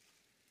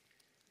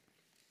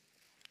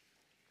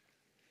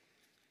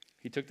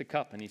 He took the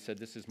cup and he said,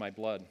 this is my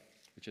blood,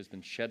 which has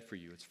been shed for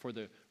you. It's for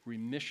the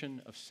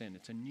remission of sin.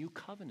 It's a new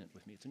covenant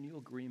with me. It's a new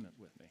agreement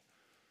with me.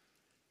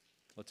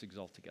 Let's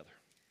exult together.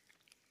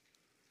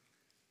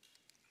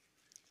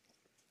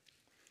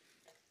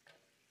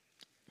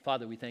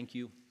 Father, we thank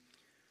you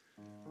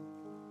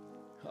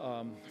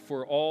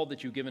for all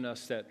that you've given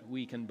us that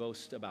we can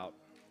boast about.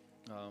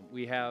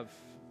 We have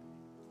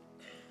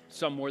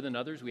some more than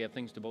others. We have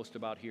things to boast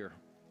about here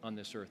on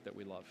this earth that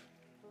we love.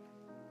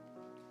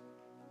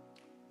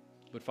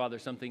 But Father,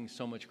 something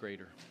so much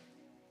greater.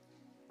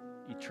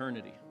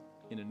 Eternity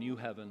in a new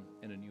heaven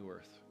and a new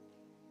earth.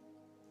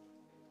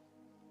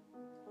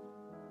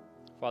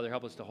 Father,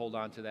 help us to hold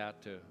on to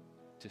that,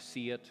 to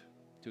see it,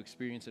 to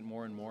experience it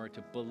more and more,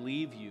 to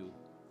believe you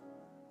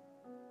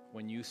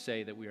when you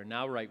say that we are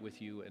now right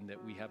with you and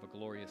that we have a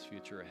glorious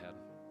future ahead,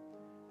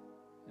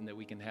 and that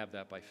we can have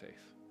that by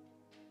faith.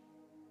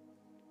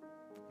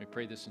 We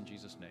pray this in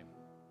Jesus' name.